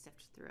help us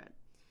sift through it?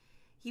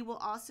 He will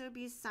also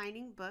be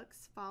signing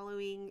books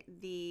following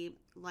the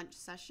lunch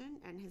session,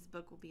 and his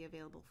book will be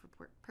available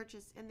for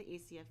purchase in the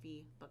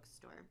ACFE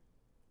bookstore.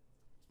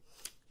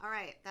 All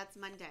right, that's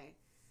Monday.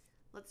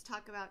 Let's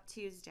talk about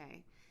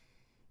Tuesday.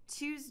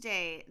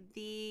 Tuesday,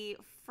 the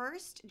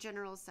first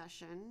general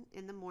session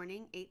in the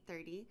morning,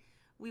 8:30.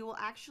 We will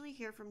actually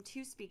hear from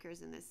 2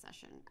 speakers in this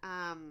session.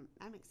 I'm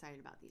excited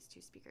about these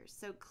 2 speakers.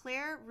 So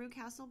Claire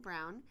Rucastle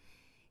Brown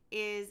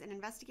is an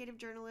investigative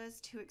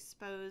journalist who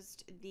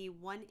exposed the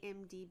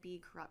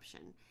 1MDB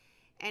corruption.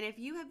 And if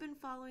you have been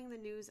following the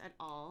news at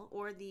all,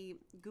 or the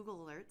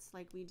Google alerts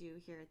like we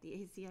do here at the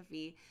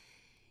ACFE,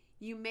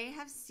 you may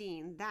have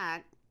seen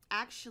that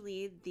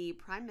actually the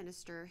prime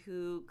minister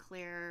who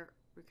Claire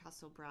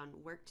Rucastle Brown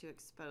worked to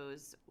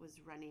expose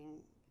was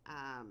running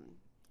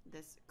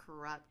this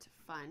corrupt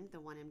fund, the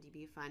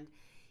 1MDB fund.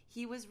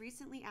 He was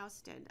recently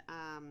ousted.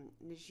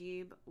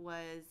 Najib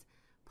was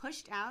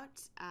pushed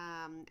out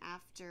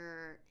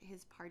after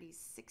his party's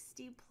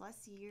 60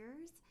 plus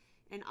years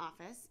in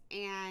office,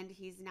 and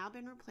he's now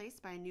been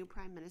replaced by a new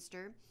prime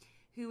minister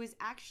who is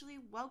actually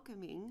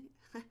welcoming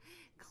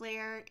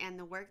Claire and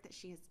the work that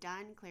she has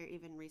done. Claire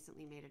even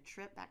recently made a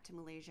trip back to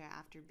Malaysia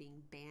after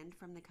being banned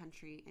from the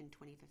country in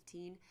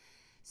 2015.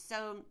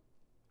 So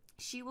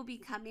she will be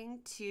coming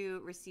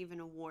to receive an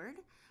award,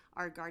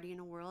 our Guardian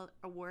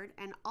Award,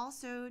 and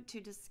also to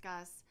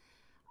discuss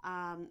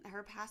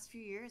her past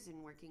few years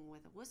in working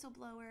with a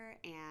whistleblower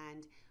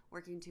and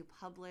working to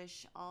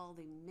publish all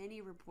the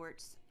many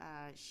reports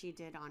she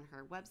did on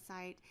her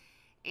website.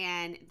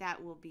 And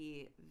that will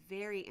be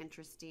very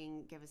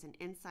interesting, give us an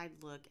inside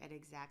look at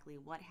exactly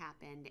what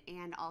happened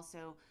and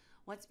also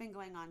what's been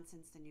going on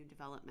since the new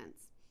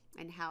developments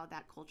and how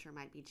that culture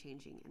might be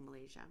changing in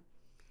Malaysia.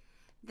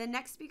 The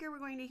next speaker we're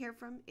going to hear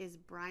from is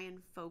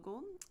Brian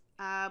Fogel.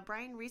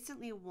 Brian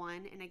recently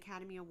won an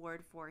Academy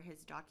Award for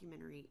his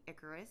documentary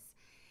Icarus,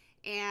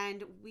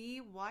 and we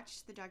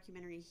watched the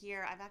documentary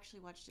here. I've actually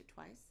watched it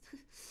twice,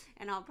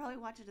 and I'll probably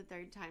watch it a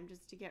third time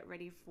just to get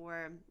ready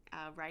for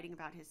writing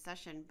about his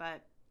session.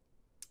 But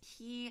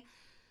he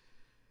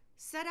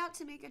set out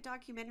to make a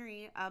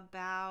documentary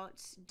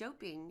about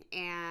doping,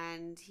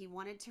 and he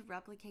wanted to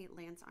replicate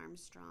Lance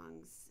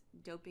Armstrong's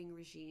doping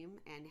regime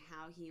and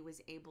how he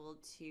was able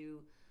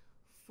to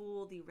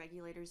fool the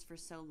regulators for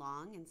so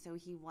long. And so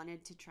he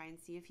wanted to try and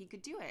see if he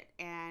could do it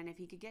and if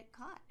he could get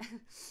caught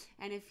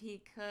and if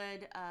he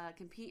could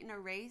compete in a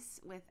race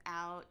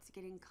without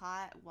getting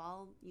caught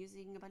while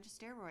using a bunch of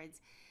steroids.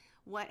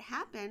 What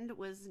happened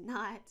was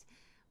not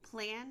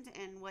planned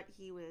and what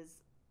he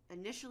was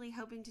initially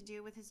hoping to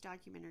do with his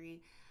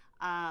documentary.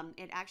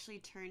 It actually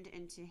turned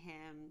into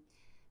him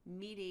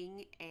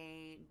meeting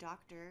a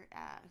doctor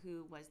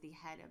who was the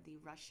head of the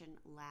Russian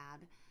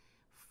lab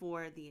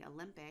for the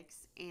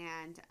Olympics,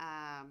 and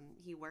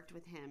he worked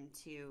with him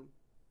to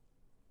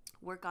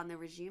work on the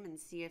regime and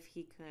see if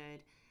he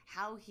could,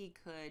 how he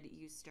could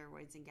use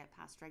steroids and get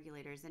past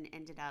regulators, and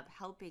ended up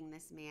helping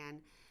this man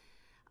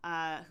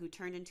who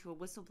turned into a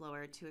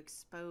whistleblower to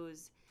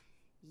expose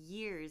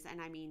years,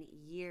 and I mean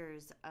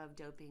years, of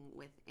doping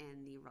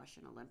within the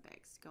Russian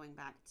Olympics, going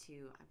back to,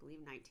 I believe,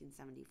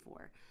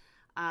 1974.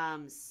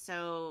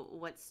 So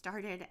what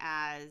started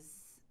as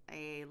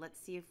a let's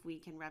see if we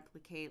can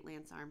replicate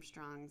Lance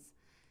Armstrong's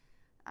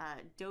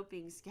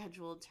doping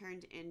schedule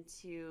turned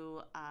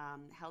into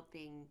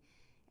helping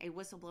a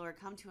whistleblower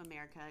come to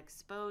America,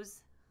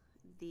 expose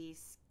the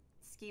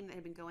scheme that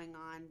had been going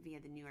on via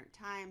the New York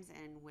Times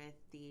and with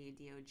the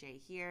DOJ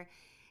here,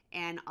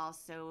 and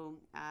also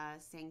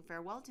saying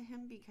farewell to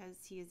him because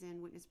he is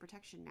in witness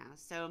protection now.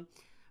 So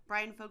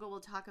Brian Fogel will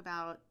talk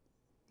about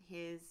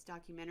his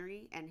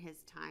documentary and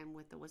his time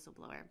with the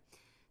whistleblower.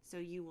 So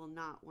you will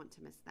not want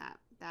to miss that.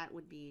 That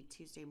would be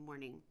Tuesday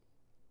morning.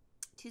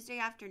 Tuesday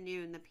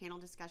afternoon, the panel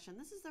discussion.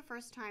 This is the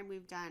first time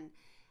we've done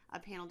a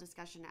panel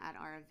discussion at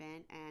our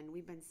event, and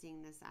we've been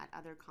seeing this at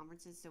other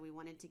conferences, so we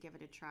wanted to give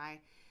it a try.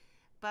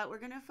 But we're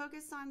going to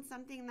focus on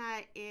something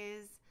that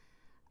is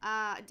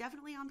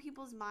definitely on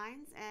people's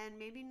minds and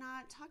maybe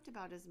not talked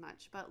about as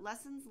much, but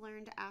lessons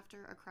learned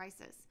after a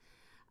crisis.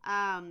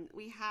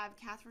 We have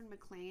Catherine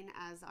McLean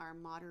as our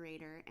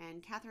moderator,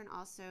 and Catherine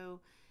also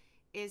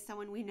is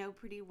someone we know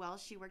pretty well.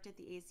 She worked at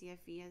the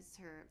ACFE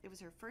it was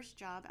her first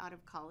job out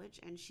of college,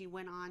 and she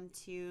went on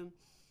to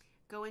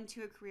go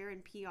into a career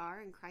in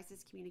PR and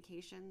crisis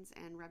communications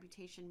and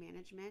reputation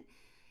management.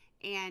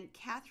 And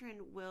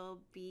Catherine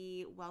will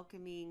be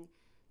welcoming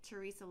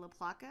Teresa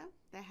LaPlaca,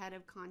 the head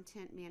of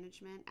content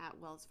management at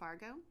Wells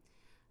Fargo,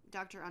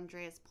 Dr.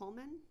 Andreas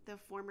Pullman, the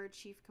former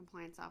chief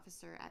compliance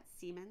officer at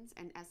Siemens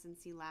and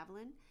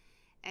SNC-Lavalin,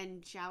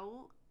 and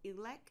João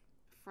Ilek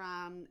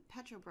from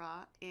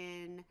Petrobras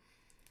in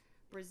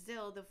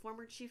Brazil, the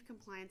former chief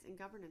compliance and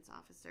governance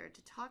officer,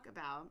 to talk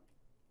about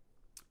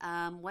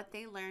what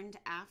they learned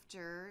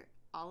after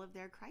all of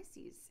their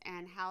crises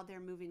and how they're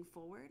moving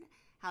forward,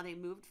 how they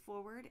moved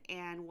forward,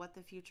 and what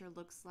the future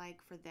looks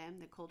like for them,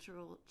 the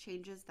cultural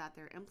changes that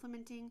they're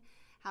implementing,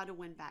 how to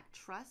win back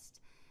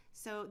trust.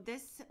 So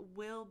this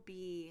will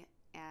be,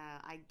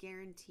 I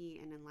guarantee,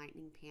 an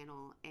enlightening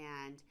panel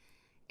and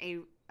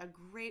a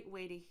great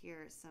way to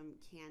hear some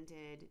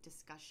candid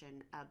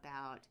discussion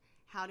about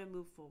how to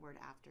move forward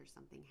after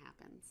something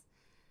happens.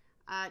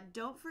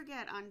 Don't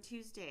forget, on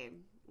Tuesday,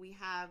 we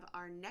have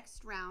our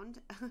next round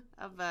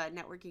of a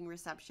networking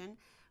reception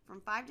from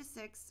 5 to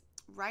 6.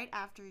 Right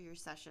after your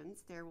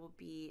sessions, there will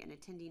be an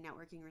attendee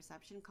networking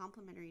reception,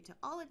 complimentary to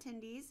all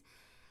attendees.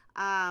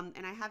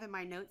 And I have in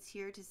my notes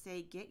here to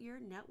say, get your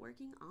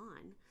networking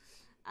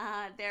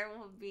on. There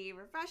will be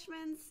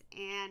refreshments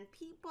and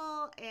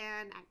people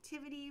and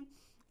activity.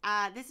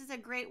 This is a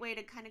great way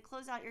to kind of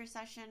close out your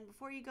session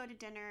before you go to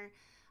dinner.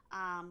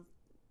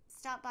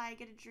 Stop by,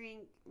 get a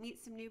drink,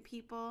 meet some new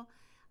people,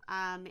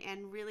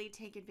 and really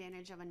take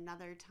advantage of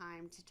another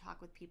time to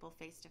talk with people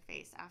face to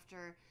face.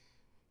 After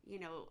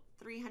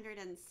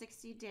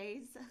 360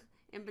 days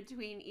in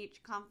between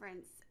each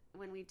conference,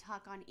 when we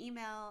talk on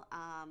email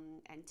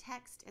and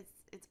text,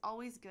 it's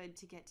always good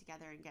to get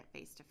together and get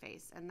face to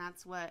face. And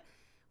that's what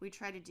we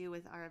try to do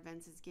with our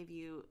events, is give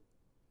you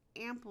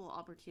ample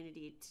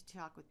opportunity to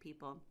talk with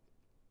people.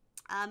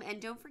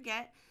 And don't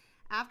forget,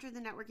 after the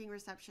networking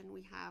reception,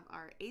 we have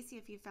our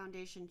ACFE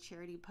Foundation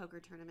Charity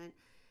Poker Tournament.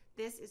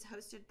 This is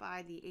hosted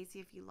by the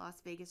ACFE Las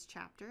Vegas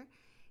chapter.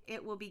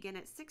 It will begin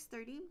at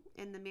 6:30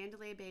 in the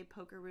Mandalay Bay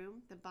Poker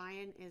Room. The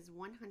buy-in is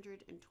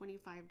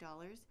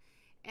 $125,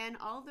 and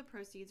all of the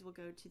proceeds will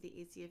go to the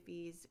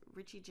ACFE's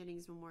Richie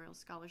Jennings Memorial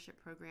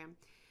Scholarship Program.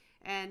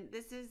 And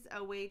this is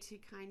a way to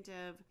kind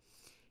of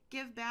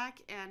give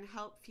back and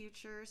help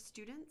future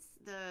students.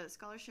 The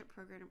scholarship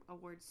program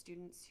awards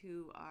students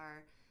who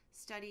are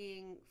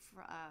studying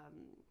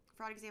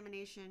fraud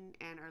examination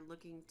and are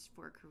looking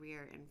for a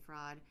career in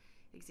fraud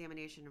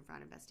examination and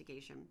fraud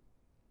investigation.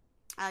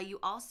 You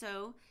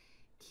also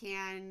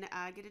can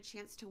get a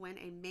chance to win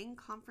a main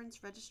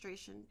conference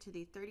registration to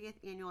the 30th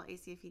Annual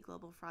ACFE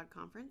Global Fraud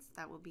Conference.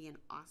 That will be in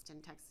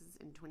Austin, Texas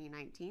in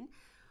 2019,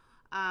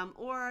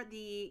 or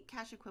the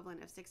cash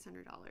equivalent of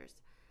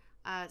 $600.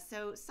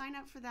 So sign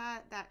up for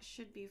that. That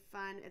should be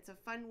fun. It's a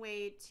fun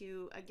way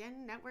to,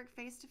 again, network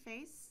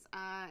face-to-face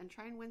and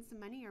try and win some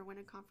money or win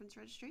a conference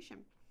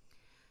registration.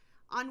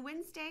 On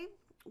Wednesday,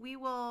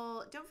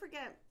 don't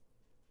forget,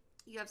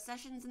 You have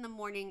sessions in the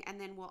morning, and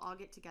then we'll all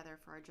get together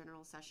for our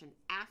general session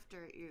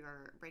after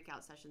your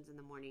breakout sessions in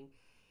the morning.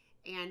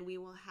 And we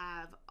will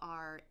have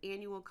our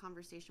annual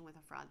conversation with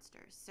a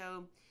fraudster.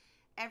 So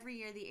every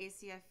year, the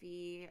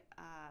ACFE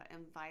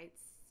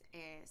invites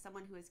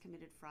someone who has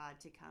committed fraud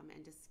to come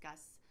and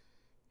discuss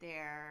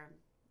their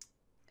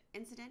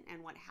incident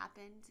and what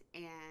happened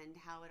and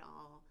how it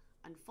all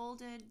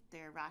unfolded,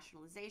 their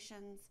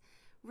rationalizations,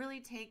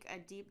 really take a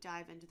deep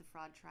dive into the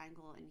fraud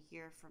triangle and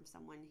hear from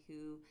someone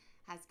who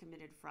has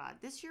committed fraud.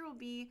 This year will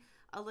be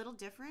a little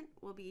different.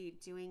 We'll be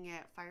doing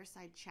it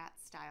fireside chat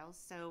style.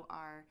 So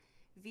our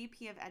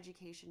VP of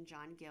Education,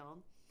 John Gill,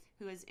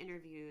 who has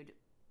interviewed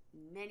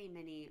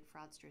many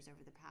fraudsters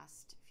over the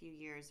past few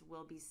years,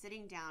 will be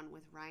sitting down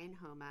with Ryan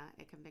Homa,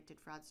 a convicted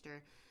fraudster,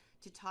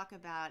 to talk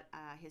about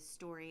his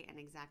story and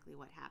exactly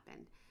what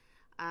happened.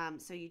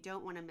 So you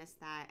don't want to miss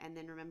that. And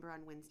then remember,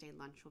 on Wednesday,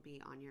 lunch will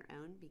be on your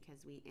own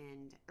because we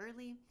end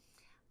early,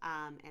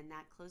 and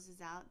that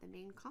closes out the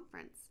main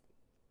conference.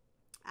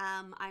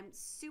 I'm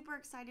super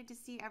excited to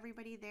see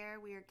everybody there.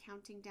 We are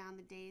counting down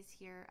the days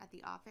here at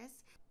the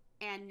office.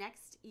 And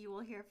next, you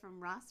will hear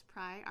from Ross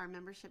Pry, our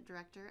membership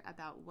director,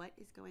 about what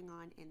is going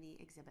on in the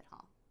exhibit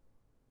hall.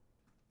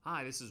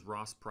 Hi, this is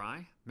Ross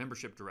Pry,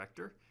 membership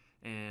director,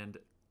 and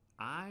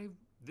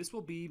this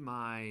will be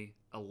my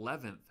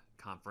 11th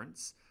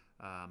conference.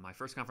 My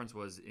first conference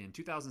was in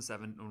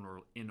 2007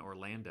 in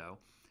Orlando,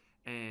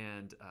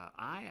 and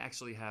I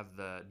actually have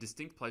the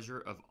distinct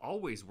pleasure of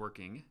always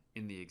working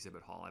in the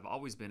exhibit hall. I've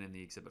always been in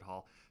the exhibit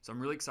hall, so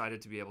I'm really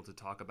excited to be able to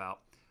talk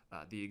about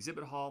the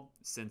exhibit hall,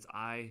 since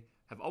I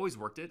have always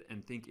worked it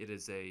and think it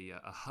is a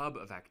hub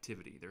of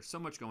activity. There's so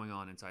much going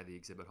on inside the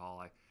exhibit hall.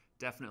 I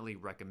definitely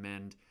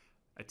recommend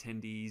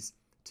attendees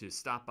to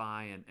stop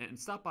by and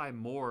stop by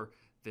more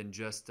than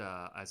just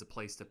as a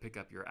place to pick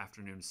up your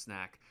afternoon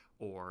snack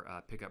or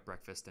pick up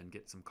breakfast and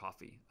get some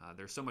coffee.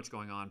 There's so much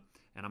going on,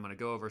 and I'm going to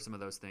go over some of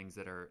those things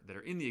that are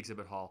in the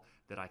exhibit hall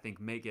that I think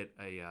make it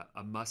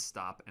a must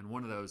stop, and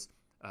one of those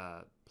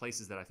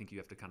places that I think you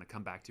have to kind of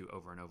come back to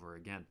over and over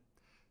again.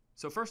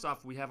 So first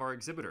off, we have our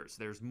exhibitors.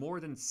 There's more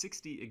than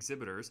 60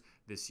 exhibitors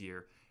this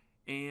year,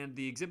 and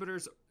the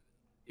exhibitors,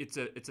 it's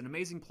an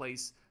amazing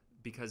place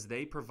because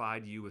they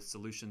provide you with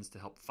solutions to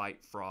help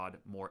fight fraud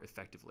more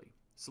effectively.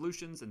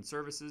 Solutions and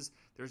services.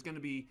 There's going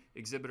to be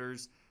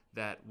exhibitors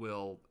that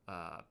will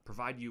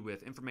provide you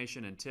with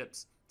information and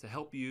tips to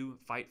help you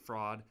fight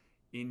fraud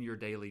in your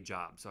daily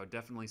job. So I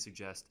definitely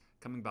suggest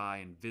coming by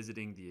and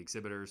visiting the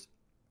exhibitors.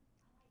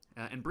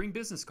 And bring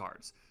business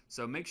cards.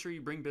 So make sure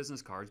you bring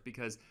business cards,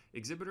 because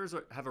exhibitors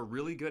have a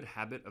really good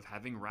habit of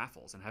having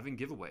raffles and having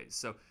giveaways.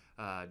 So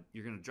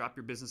you're going to drop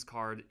your business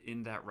card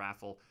in that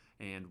raffle,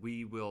 and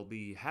we will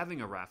be having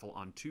a raffle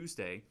on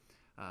Tuesday.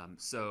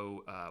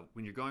 So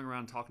when you're going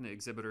around talking to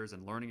exhibitors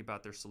and learning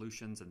about their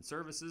solutions and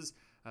services,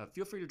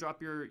 feel free to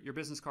drop your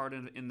business card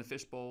in the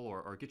fishbowl,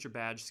 or get your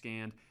badge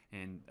scanned,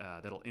 and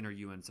that'll enter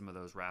you in some of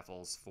those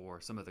raffles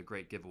for some of the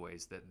great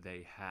giveaways that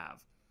they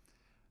have.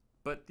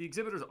 But the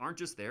exhibitors aren't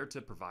just there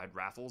to provide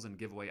raffles and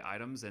giveaway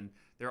items, and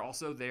they're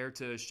also there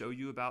to show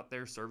you about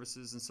their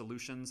services and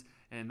solutions,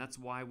 and that's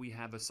why we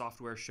have a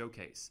software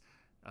showcase.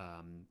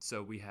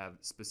 So we have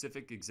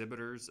specific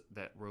exhibitors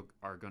that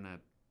are going to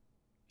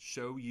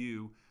show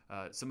you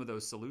some of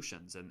those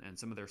solutions and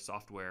some of their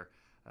software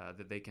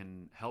that they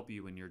can help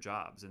you in your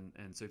jobs.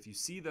 And so if you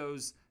see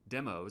those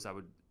demos, I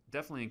would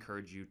definitely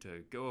encourage you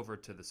to go over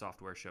to the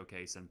software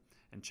showcase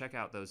and check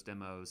out those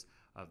demos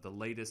of the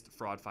latest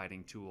fraud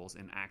fighting tools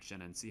in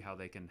action and see how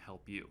they can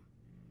help you.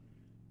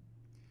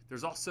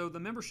 There's also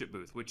the membership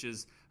booth, which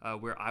is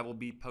where I will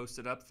be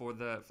posted up for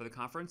the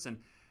conference, and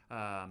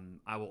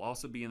I will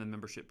also be in the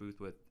membership booth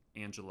with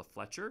Angela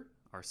Fletcher,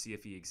 our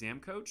CFE exam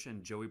coach,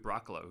 and Joey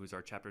Broccolo, who's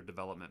our chapter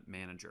development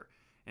manager.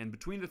 And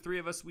between the three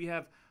of us, we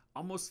have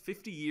almost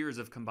 50 years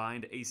of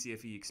combined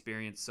ACFE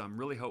experience, so I'm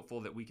really hopeful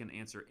that we can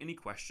answer any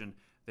question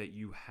that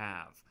you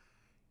have.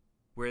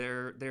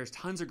 There's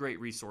tons of great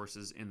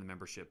resources in the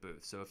membership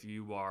booth. So if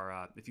you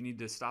need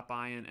to stop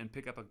by and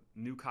pick up a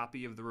new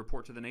copy of the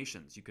Report to the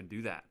Nations, you can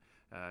do that.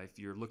 If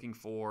you're looking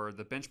for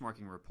the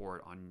benchmarking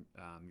report on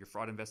your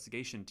fraud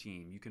investigation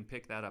team, you can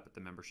pick that up at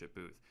the membership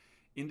booth.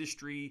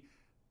 Industry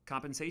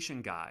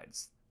compensation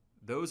guides,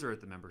 those are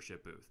at the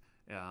membership booth.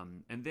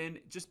 And then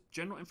just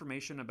general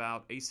information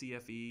about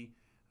ACFE.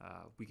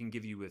 We can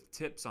give you with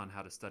tips on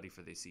how to study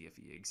for the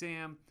CFE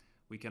exam.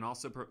 We can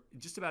also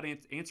just about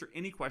answer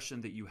any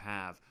question that you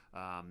have,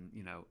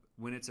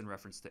 when it's in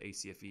reference to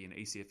ACFE and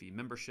ACFE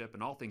membership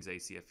and all things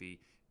ACFE,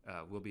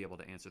 we'll be able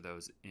to answer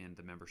those in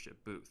the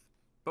membership booth.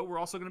 But we're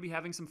also going to be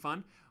having some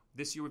fun.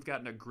 This year we've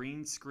gotten a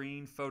green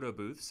screen photo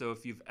booth. So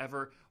if you've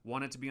ever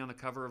wanted to be on the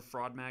cover of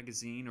Fraud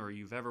Magazine, or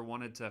you've ever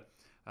wanted to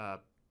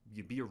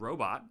be a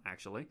robot,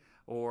 actually,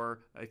 or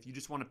if you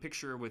just want a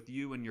picture with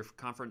you and your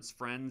conference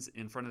friends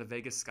in front of the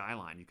Vegas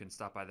skyline, you can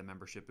stop by the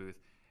membership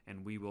booth,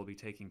 and we will be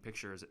taking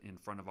pictures in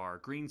front of our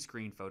green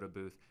screen photo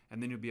booth,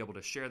 and then you'll be able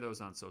to share those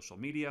on social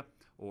media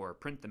or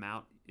print them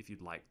out if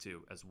you'd like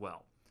to as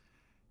well.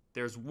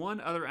 There's one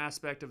other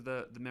aspect of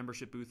the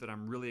membership booth that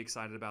I'm really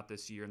excited about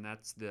this year, and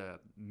that's the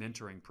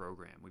mentoring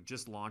program. We've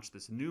just launched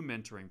this new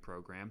mentoring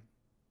program,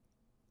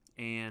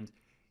 and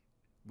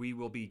we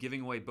will be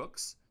giving away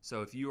books.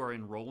 So if you are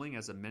enrolling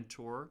as a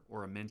mentor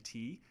or a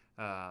mentee,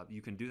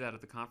 you can do that at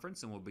the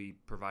conference, and we'll be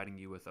providing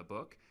you with a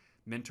book.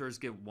 Mentors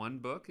get one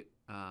book,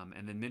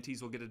 and then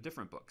mentees will get a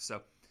different book.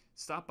 So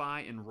stop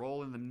by,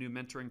 enroll in the new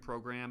mentoring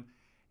program,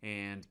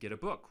 and get a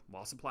book.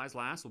 While supplies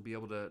last, we'll be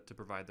able to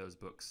provide those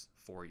books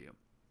for you.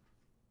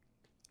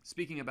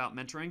 Speaking about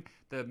mentoring,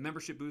 the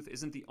membership booth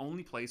isn't the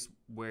only place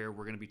where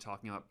we're going to be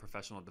talking about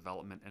professional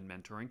development and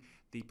mentoring.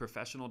 The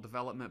professional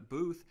development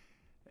booth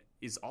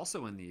is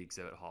also in the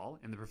exhibit hall,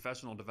 and the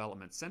Professional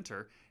Development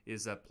Center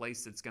is a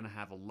place that's going to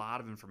have a lot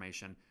of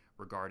information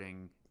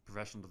regarding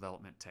professional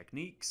development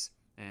techniques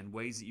and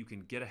ways that you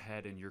can get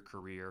ahead in your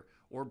career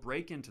or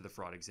break into the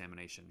fraud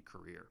examination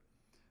career.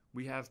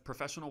 We have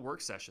professional work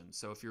sessions,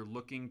 so if you're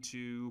looking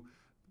to,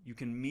 you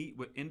can meet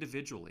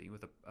individually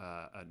with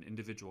an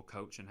individual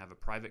coach and have a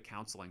private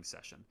counseling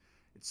session.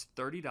 It's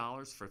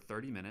 $30 for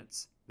 30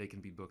 minutes. They can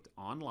be booked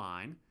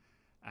online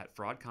at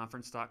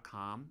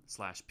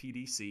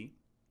fraudconference.com/PDC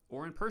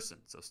or in person.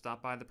 So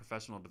stop by the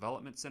Professional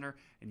Development Center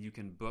and you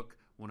can book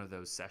one of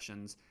those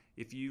sessions.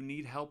 If you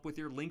need help with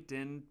your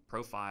LinkedIn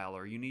profile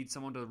or you need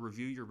someone to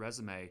review your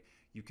resume,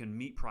 you can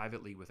meet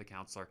privately with a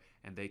counselor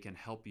and they can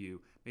help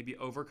you maybe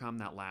overcome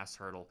that last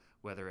hurdle,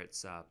 whether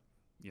it's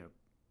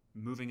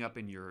moving up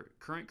in your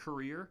current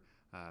career,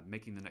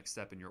 making the next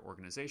step in your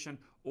organization,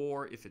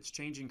 or if it's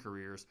changing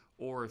careers,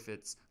 or if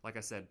it's, like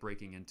I said,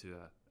 breaking into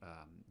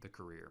the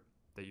career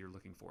that you're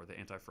looking for, the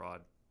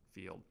anti-fraud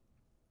field.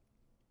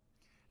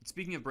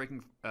 Speaking of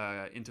breaking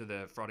into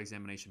the fraud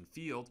examination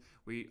field,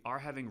 we are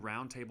having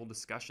roundtable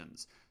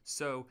discussions.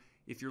 So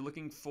if you're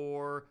looking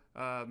for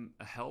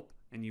help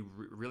and you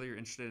really are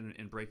interested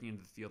in breaking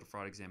into the field of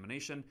fraud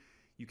examination,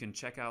 you can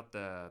check out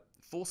the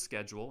full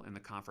schedule in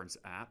the conference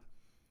app,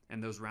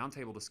 and those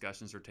roundtable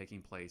discussions are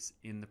taking place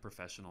in the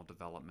Professional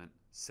Development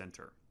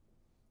Center.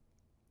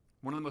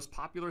 One of the most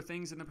popular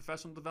things in the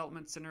Professional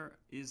Development Center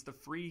is the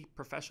free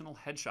professional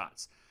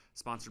headshots,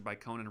 sponsored by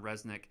Cohen &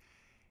 Resnick.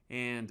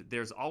 And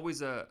there's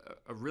always a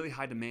really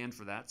high demand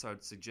for that, so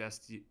I'd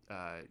suggest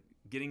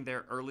getting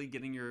there early,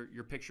 getting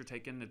your picture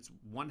taken. It's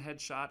one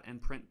headshot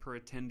and print per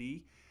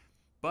attendee,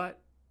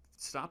 but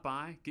stop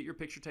by, get your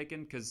picture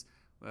taken, because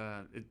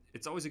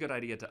it's always a good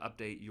idea to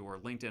update your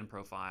LinkedIn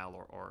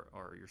profile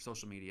or your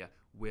social media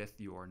with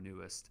your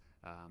newest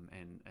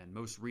and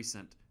most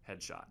recent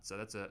headshot. So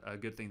that's a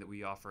good thing that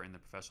we offer in the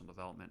Professional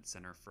Development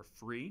Center for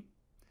free.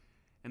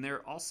 And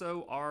there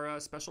also are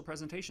special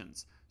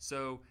presentations.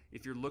 So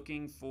if you're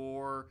looking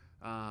for,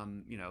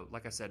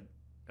 like I said,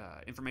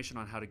 information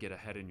on how to get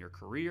ahead in your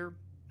career,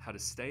 how to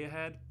stay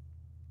ahead,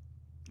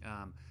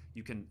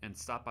 you can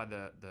stop by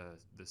the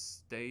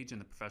stage in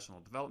the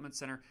Professional Development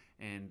Center,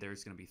 and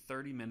there's going to be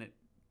 30-minute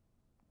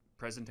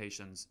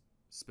presentations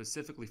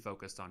specifically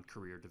focused on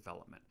career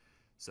development.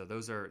 So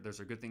those are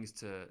good things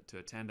to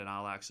attend, and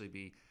I'll actually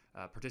be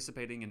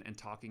participating and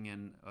talking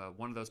in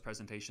one of those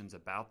presentations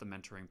about the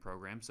mentoring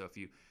program. So if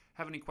you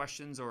have any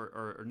questions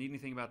or need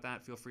anything about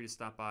that, feel free to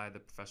stop by the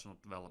Professional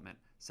Development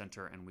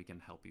Center and we can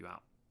help you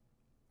out.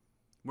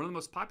 One of the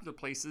most popular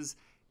places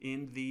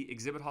in the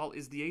exhibit hall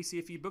is the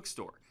ACFE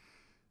bookstore.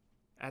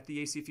 At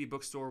the ACFE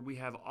bookstore, we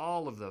have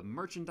all of the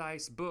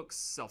merchandise, books,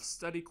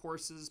 self-study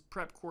courses,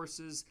 prep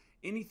courses,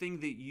 anything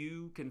that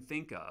you can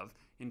think of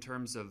in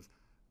terms of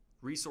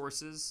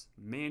resources,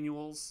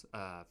 manuals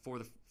for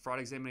the fraud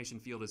examination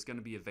field is going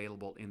to be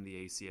available in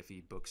the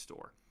ACFE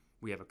bookstore.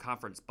 We have a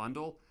conference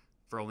bundle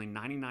for only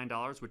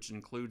 $99, which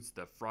includes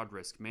the Fraud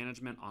Risk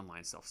Management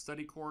online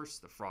self-study course,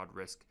 the Fraud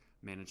Risk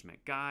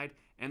Management Guide,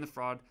 and the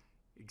Fraud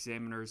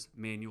Examiner's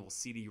Manual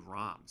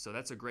CD-ROM. So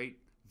that's a great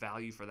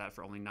value for that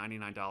for only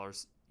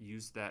 $99.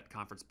 Use that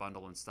conference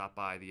bundle and stop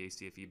by the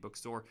ACFE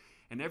bookstore.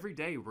 And every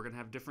day we're going to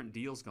have different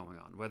deals going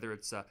on, whether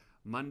it's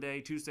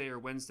Monday, Tuesday, or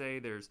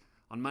Wednesday.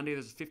 On Monday,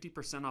 there's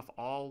 50% off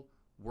all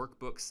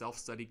workbook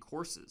self-study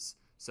courses.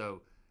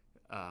 So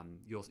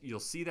you'll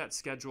see that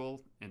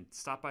schedule and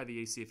stop by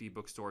the ACFE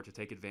bookstore to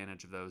take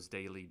advantage of those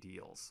daily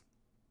deals.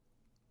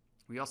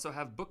 We also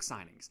have book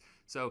signings.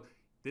 So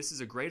this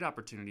is a great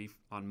opportunity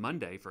on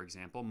Monday, for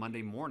example,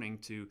 Monday morning,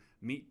 to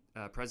meet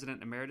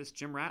President Emeritus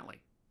Jim Rattley.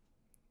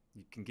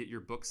 You can get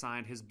your book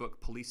signed, his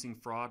book, Policing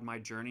Fraud, My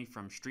Journey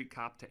from Street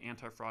Cop to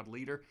Anti-Fraud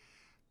Leader.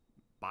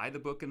 Buy the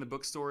book in the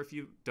bookstore if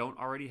you don't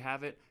already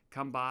have it.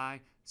 Come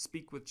by,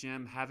 speak with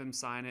Jim, have him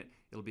sign it.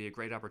 It'll be a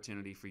great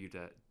opportunity for you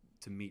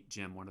to meet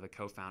Jim, one of the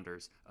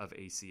co-founders of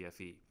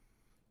ACFE.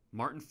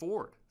 Martin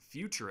Ford,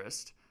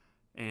 futurist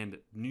and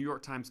New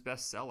York Times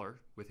bestseller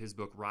with his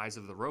book Rise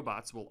of the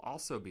Robots, will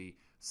also be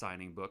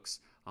signing books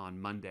on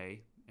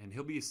Monday, and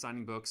he'll be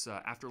signing books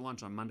after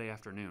lunch on Monday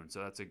afternoon.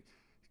 So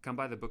come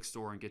by the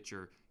bookstore and get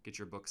your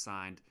book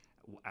signed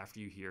after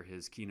you hear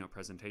his keynote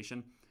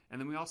presentation.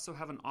 And then we also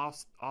have an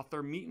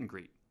author meet and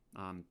greet.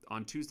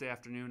 On Tuesday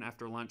afternoon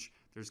after lunch,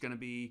 there's going to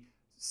be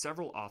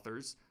several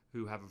authors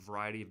who have a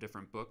variety of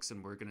different books,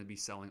 and we're going to be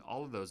selling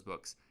all of those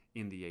books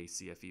in the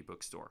ACFE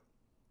bookstore.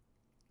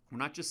 We're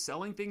not just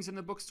selling things in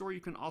the bookstore.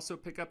 You can also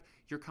pick up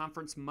your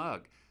conference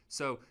mug.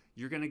 So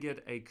you're going to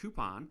get a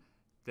coupon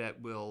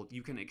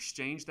you can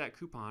exchange that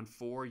coupon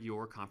for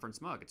your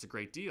conference mug. It's a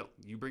great deal.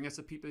 You bring us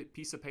a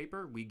piece of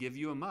paper, we give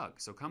you a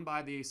mug. So come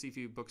by the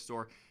ACFE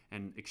bookstore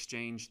and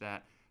exchange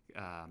that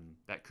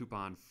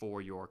coupon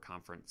for your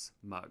conference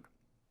mug.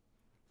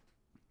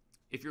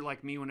 If you're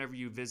like me, whenever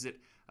you visit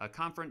a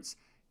conference,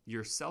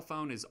 your cell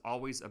phone is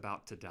always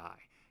about to die.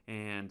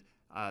 And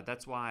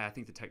that's why I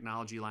think the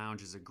Technology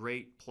Lounge is a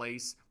great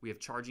place. We have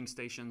charging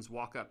stations,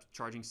 walk-up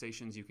charging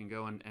stations. You can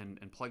go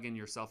and plug in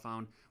your cell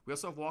phone. We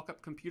also have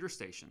walk-up computer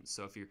stations.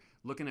 So if you're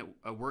looking at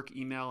a work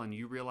email and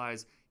you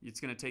realize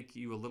it's going to take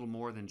you a little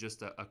more than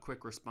just a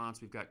quick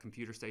response, we've got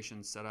computer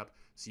stations set up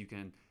so you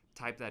can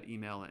type that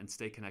email and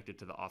stay connected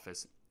to the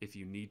office if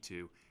you need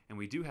to. And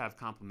we do have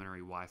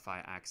complimentary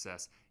Wi-Fi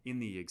access in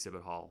the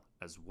exhibit hall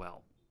as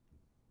well.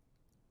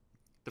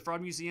 The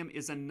Fraud Museum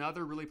is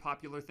another really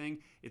popular thing.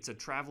 It's a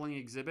traveling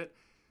exhibit.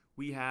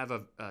 We have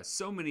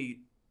so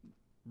many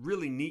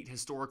really neat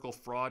historical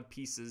fraud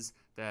pieces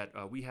that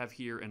we have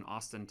here in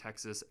Austin,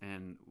 Texas,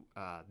 and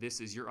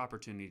this is your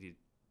opportunity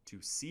to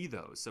see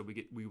those. So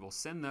we will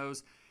send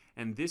those,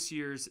 and this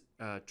year's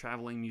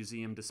traveling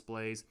museum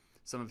displays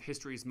some of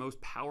history's most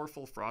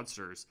powerful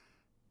fraudsters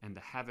and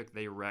the havoc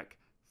they wreak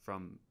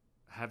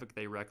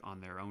on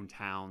their own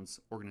towns,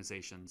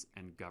 organizations,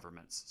 and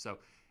governments. So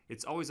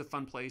it's always a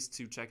fun place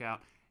to check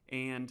out.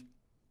 And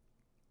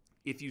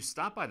if you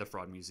stop by the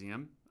Fraud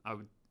Museum, I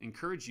would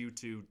encourage you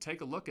to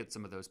take a look at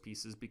some of those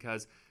pieces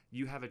because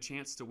you have a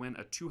chance to win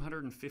a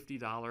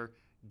 $250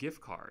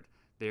 gift card.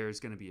 There's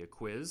going to be a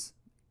quiz,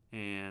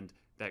 and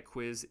that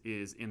quiz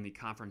is in the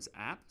conference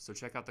app. So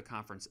check out the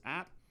conference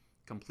app,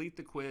 complete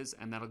the quiz,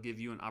 and that'll give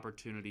you an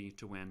opportunity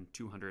to win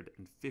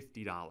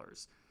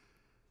 $250.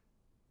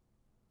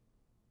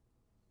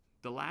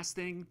 The last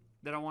thing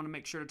that I want to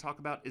make sure to talk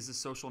about is the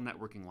Social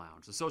Networking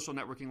Lounge. The Social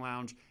Networking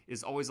Lounge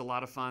is always a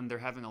lot of fun. They're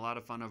having a lot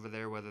of fun over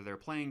there, whether they're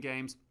playing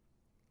games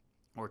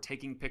or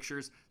taking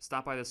pictures.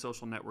 Stop by the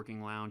Social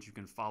Networking Lounge. You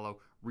can follow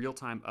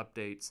real-time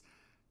updates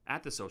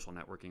at the Social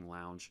Networking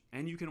Lounge,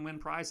 and you can win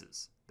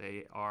prizes.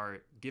 They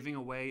are giving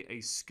away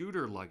a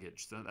scooter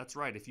luggage. So that's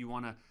right. If you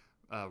want to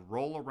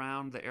roll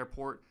around the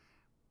airport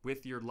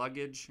with your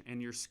luggage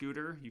and your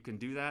scooter, you can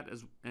do that.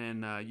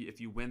 And if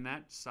you win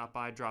that, stop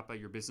by, drop by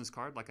your business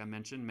card. Like I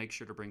mentioned, make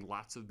sure to bring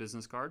lots of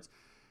business cards.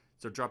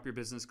 So drop your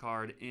business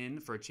card in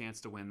for a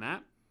chance to win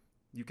that.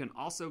 You can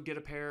also get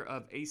a pair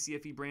of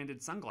ACFE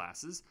branded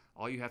sunglasses.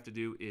 All you have to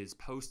do is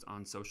post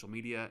on social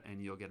media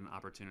and you'll get an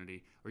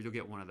opportunity, or you'll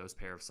get one of those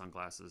pair of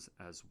sunglasses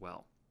as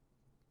well.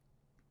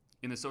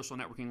 In the Social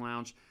Networking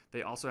Lounge,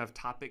 they also have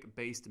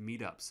topic-based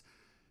meetups.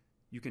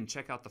 You can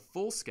check out the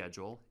full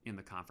schedule in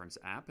the conference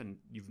app, and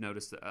you've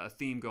noticed a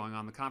theme going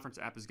on. The conference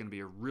app is going to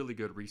be a really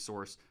good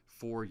resource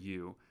for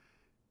you.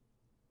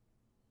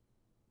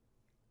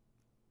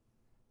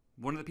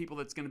 One of the people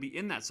that's going to be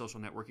in that Social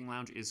Networking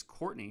Lounge is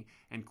Courtney,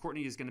 and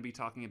Courtney is going to be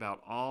talking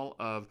about all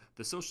of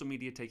the social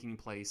media taking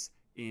place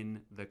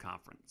in the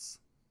conference.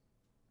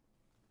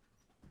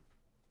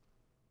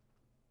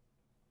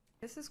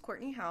 This is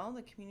Courtney Howell,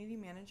 the Community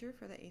Manager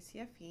for the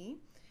ACFE.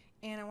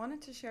 And I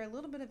wanted to share a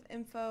little bit of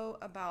info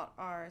about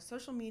our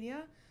social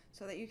media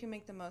so that you can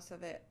make the most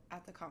of it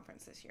at the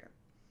conference this year.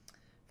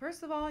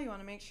 First of all, you want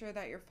to make sure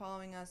that you're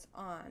following us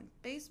on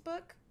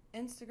Facebook,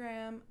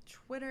 Instagram,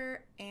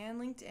 Twitter, and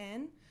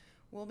LinkedIn.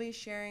 We'll be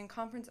sharing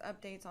conference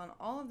updates on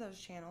all of those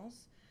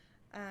channels.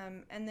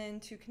 And then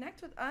to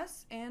connect with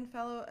us and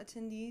fellow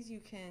attendees, you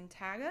can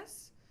tag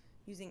us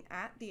using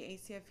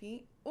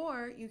 @theACFE,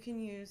 or you can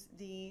use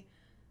the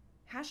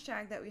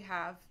hashtag that we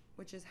have,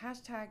 which is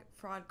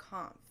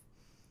 #FraudConf.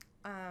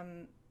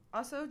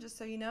 Also, just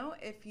so you know,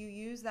 if you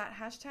use that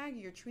hashtag,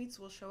 your tweets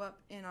will show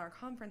up in our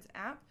conference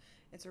app.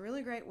 It's a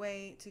really great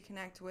way to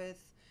connect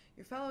with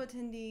your fellow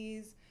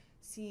attendees,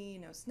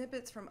 see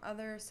snippets from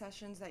other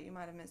sessions that you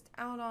might have missed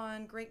out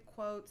on, great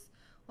quotes,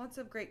 lots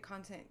of great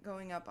content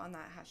going up on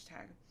that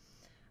hashtag.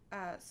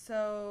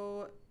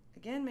 So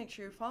again, make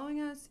sure you're following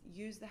us,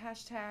 use the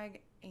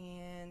hashtag,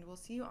 and we'll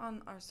see you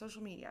on our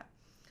social media.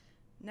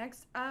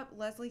 Next up,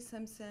 Leslie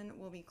Simpson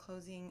will be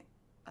closing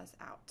us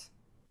out.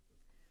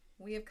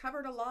 We have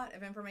covered a lot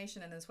of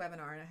information in this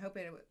webinar, and I hope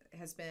it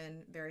has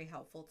been very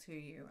helpful to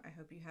you. I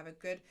hope you have a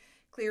good,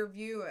 clear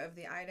view of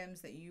the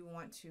items that you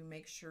want to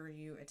make sure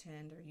you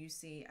attend or you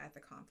see at the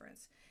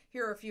conference.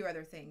 Here are a few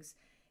other things.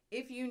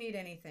 If you need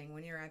anything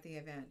when you're at the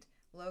event,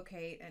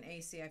 locate an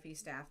ACFE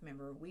staff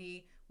member.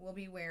 We will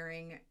be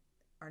wearing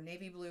our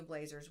navy blue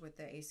blazers with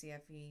the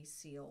ACFE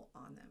seal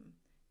on them.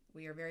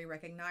 We are very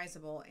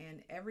recognizable,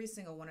 and every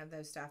single one of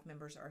those staff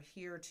members are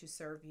here to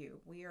serve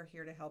you. We are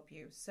here to help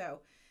you.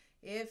 So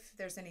if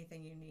there's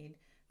anything you need,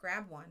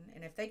 grab one.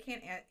 And if they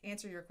can't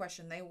answer your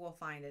question, they will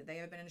find it. They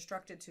have been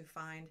instructed to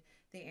find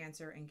the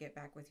answer and get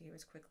back with you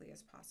as quickly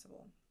as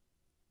possible.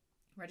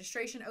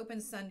 Registration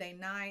opens Sunday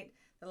night.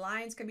 The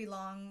lines can be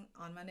long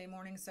on Monday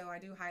morning, so I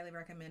do highly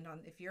recommend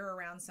if you're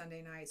around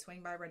Sunday night,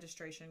 swing by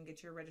registration,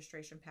 get your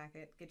registration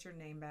packet, get your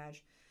name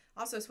badge.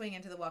 also swing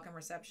into the welcome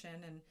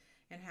reception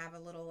and have a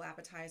little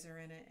appetizer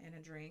and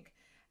a drink.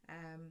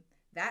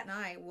 That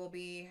night we'll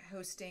be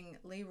hosting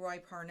Leroy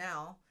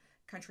Parnell,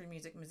 country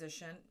music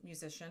musician.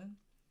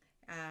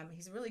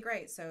 He's really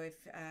great. So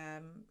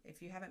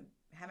if you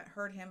haven't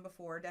heard him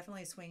before,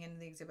 definitely swing into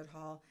the exhibit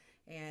hall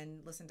and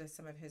listen to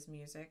some of his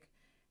music.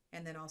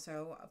 And then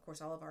also, of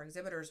course, all of our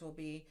exhibitors will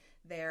be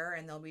there,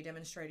 and they'll be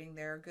demonstrating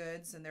their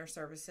goods and their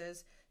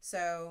services.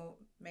 So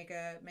make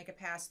a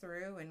pass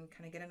through and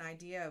kind of get an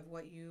idea of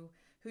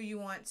who you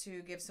want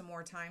to give some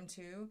more time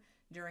to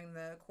during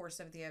the course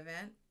of the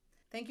event.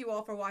 Thank you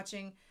all for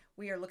watching.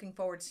 We are looking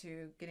forward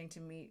to getting to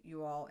meet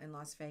you all in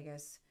Las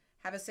Vegas.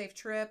 Have a safe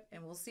trip,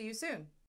 and we'll see you soon.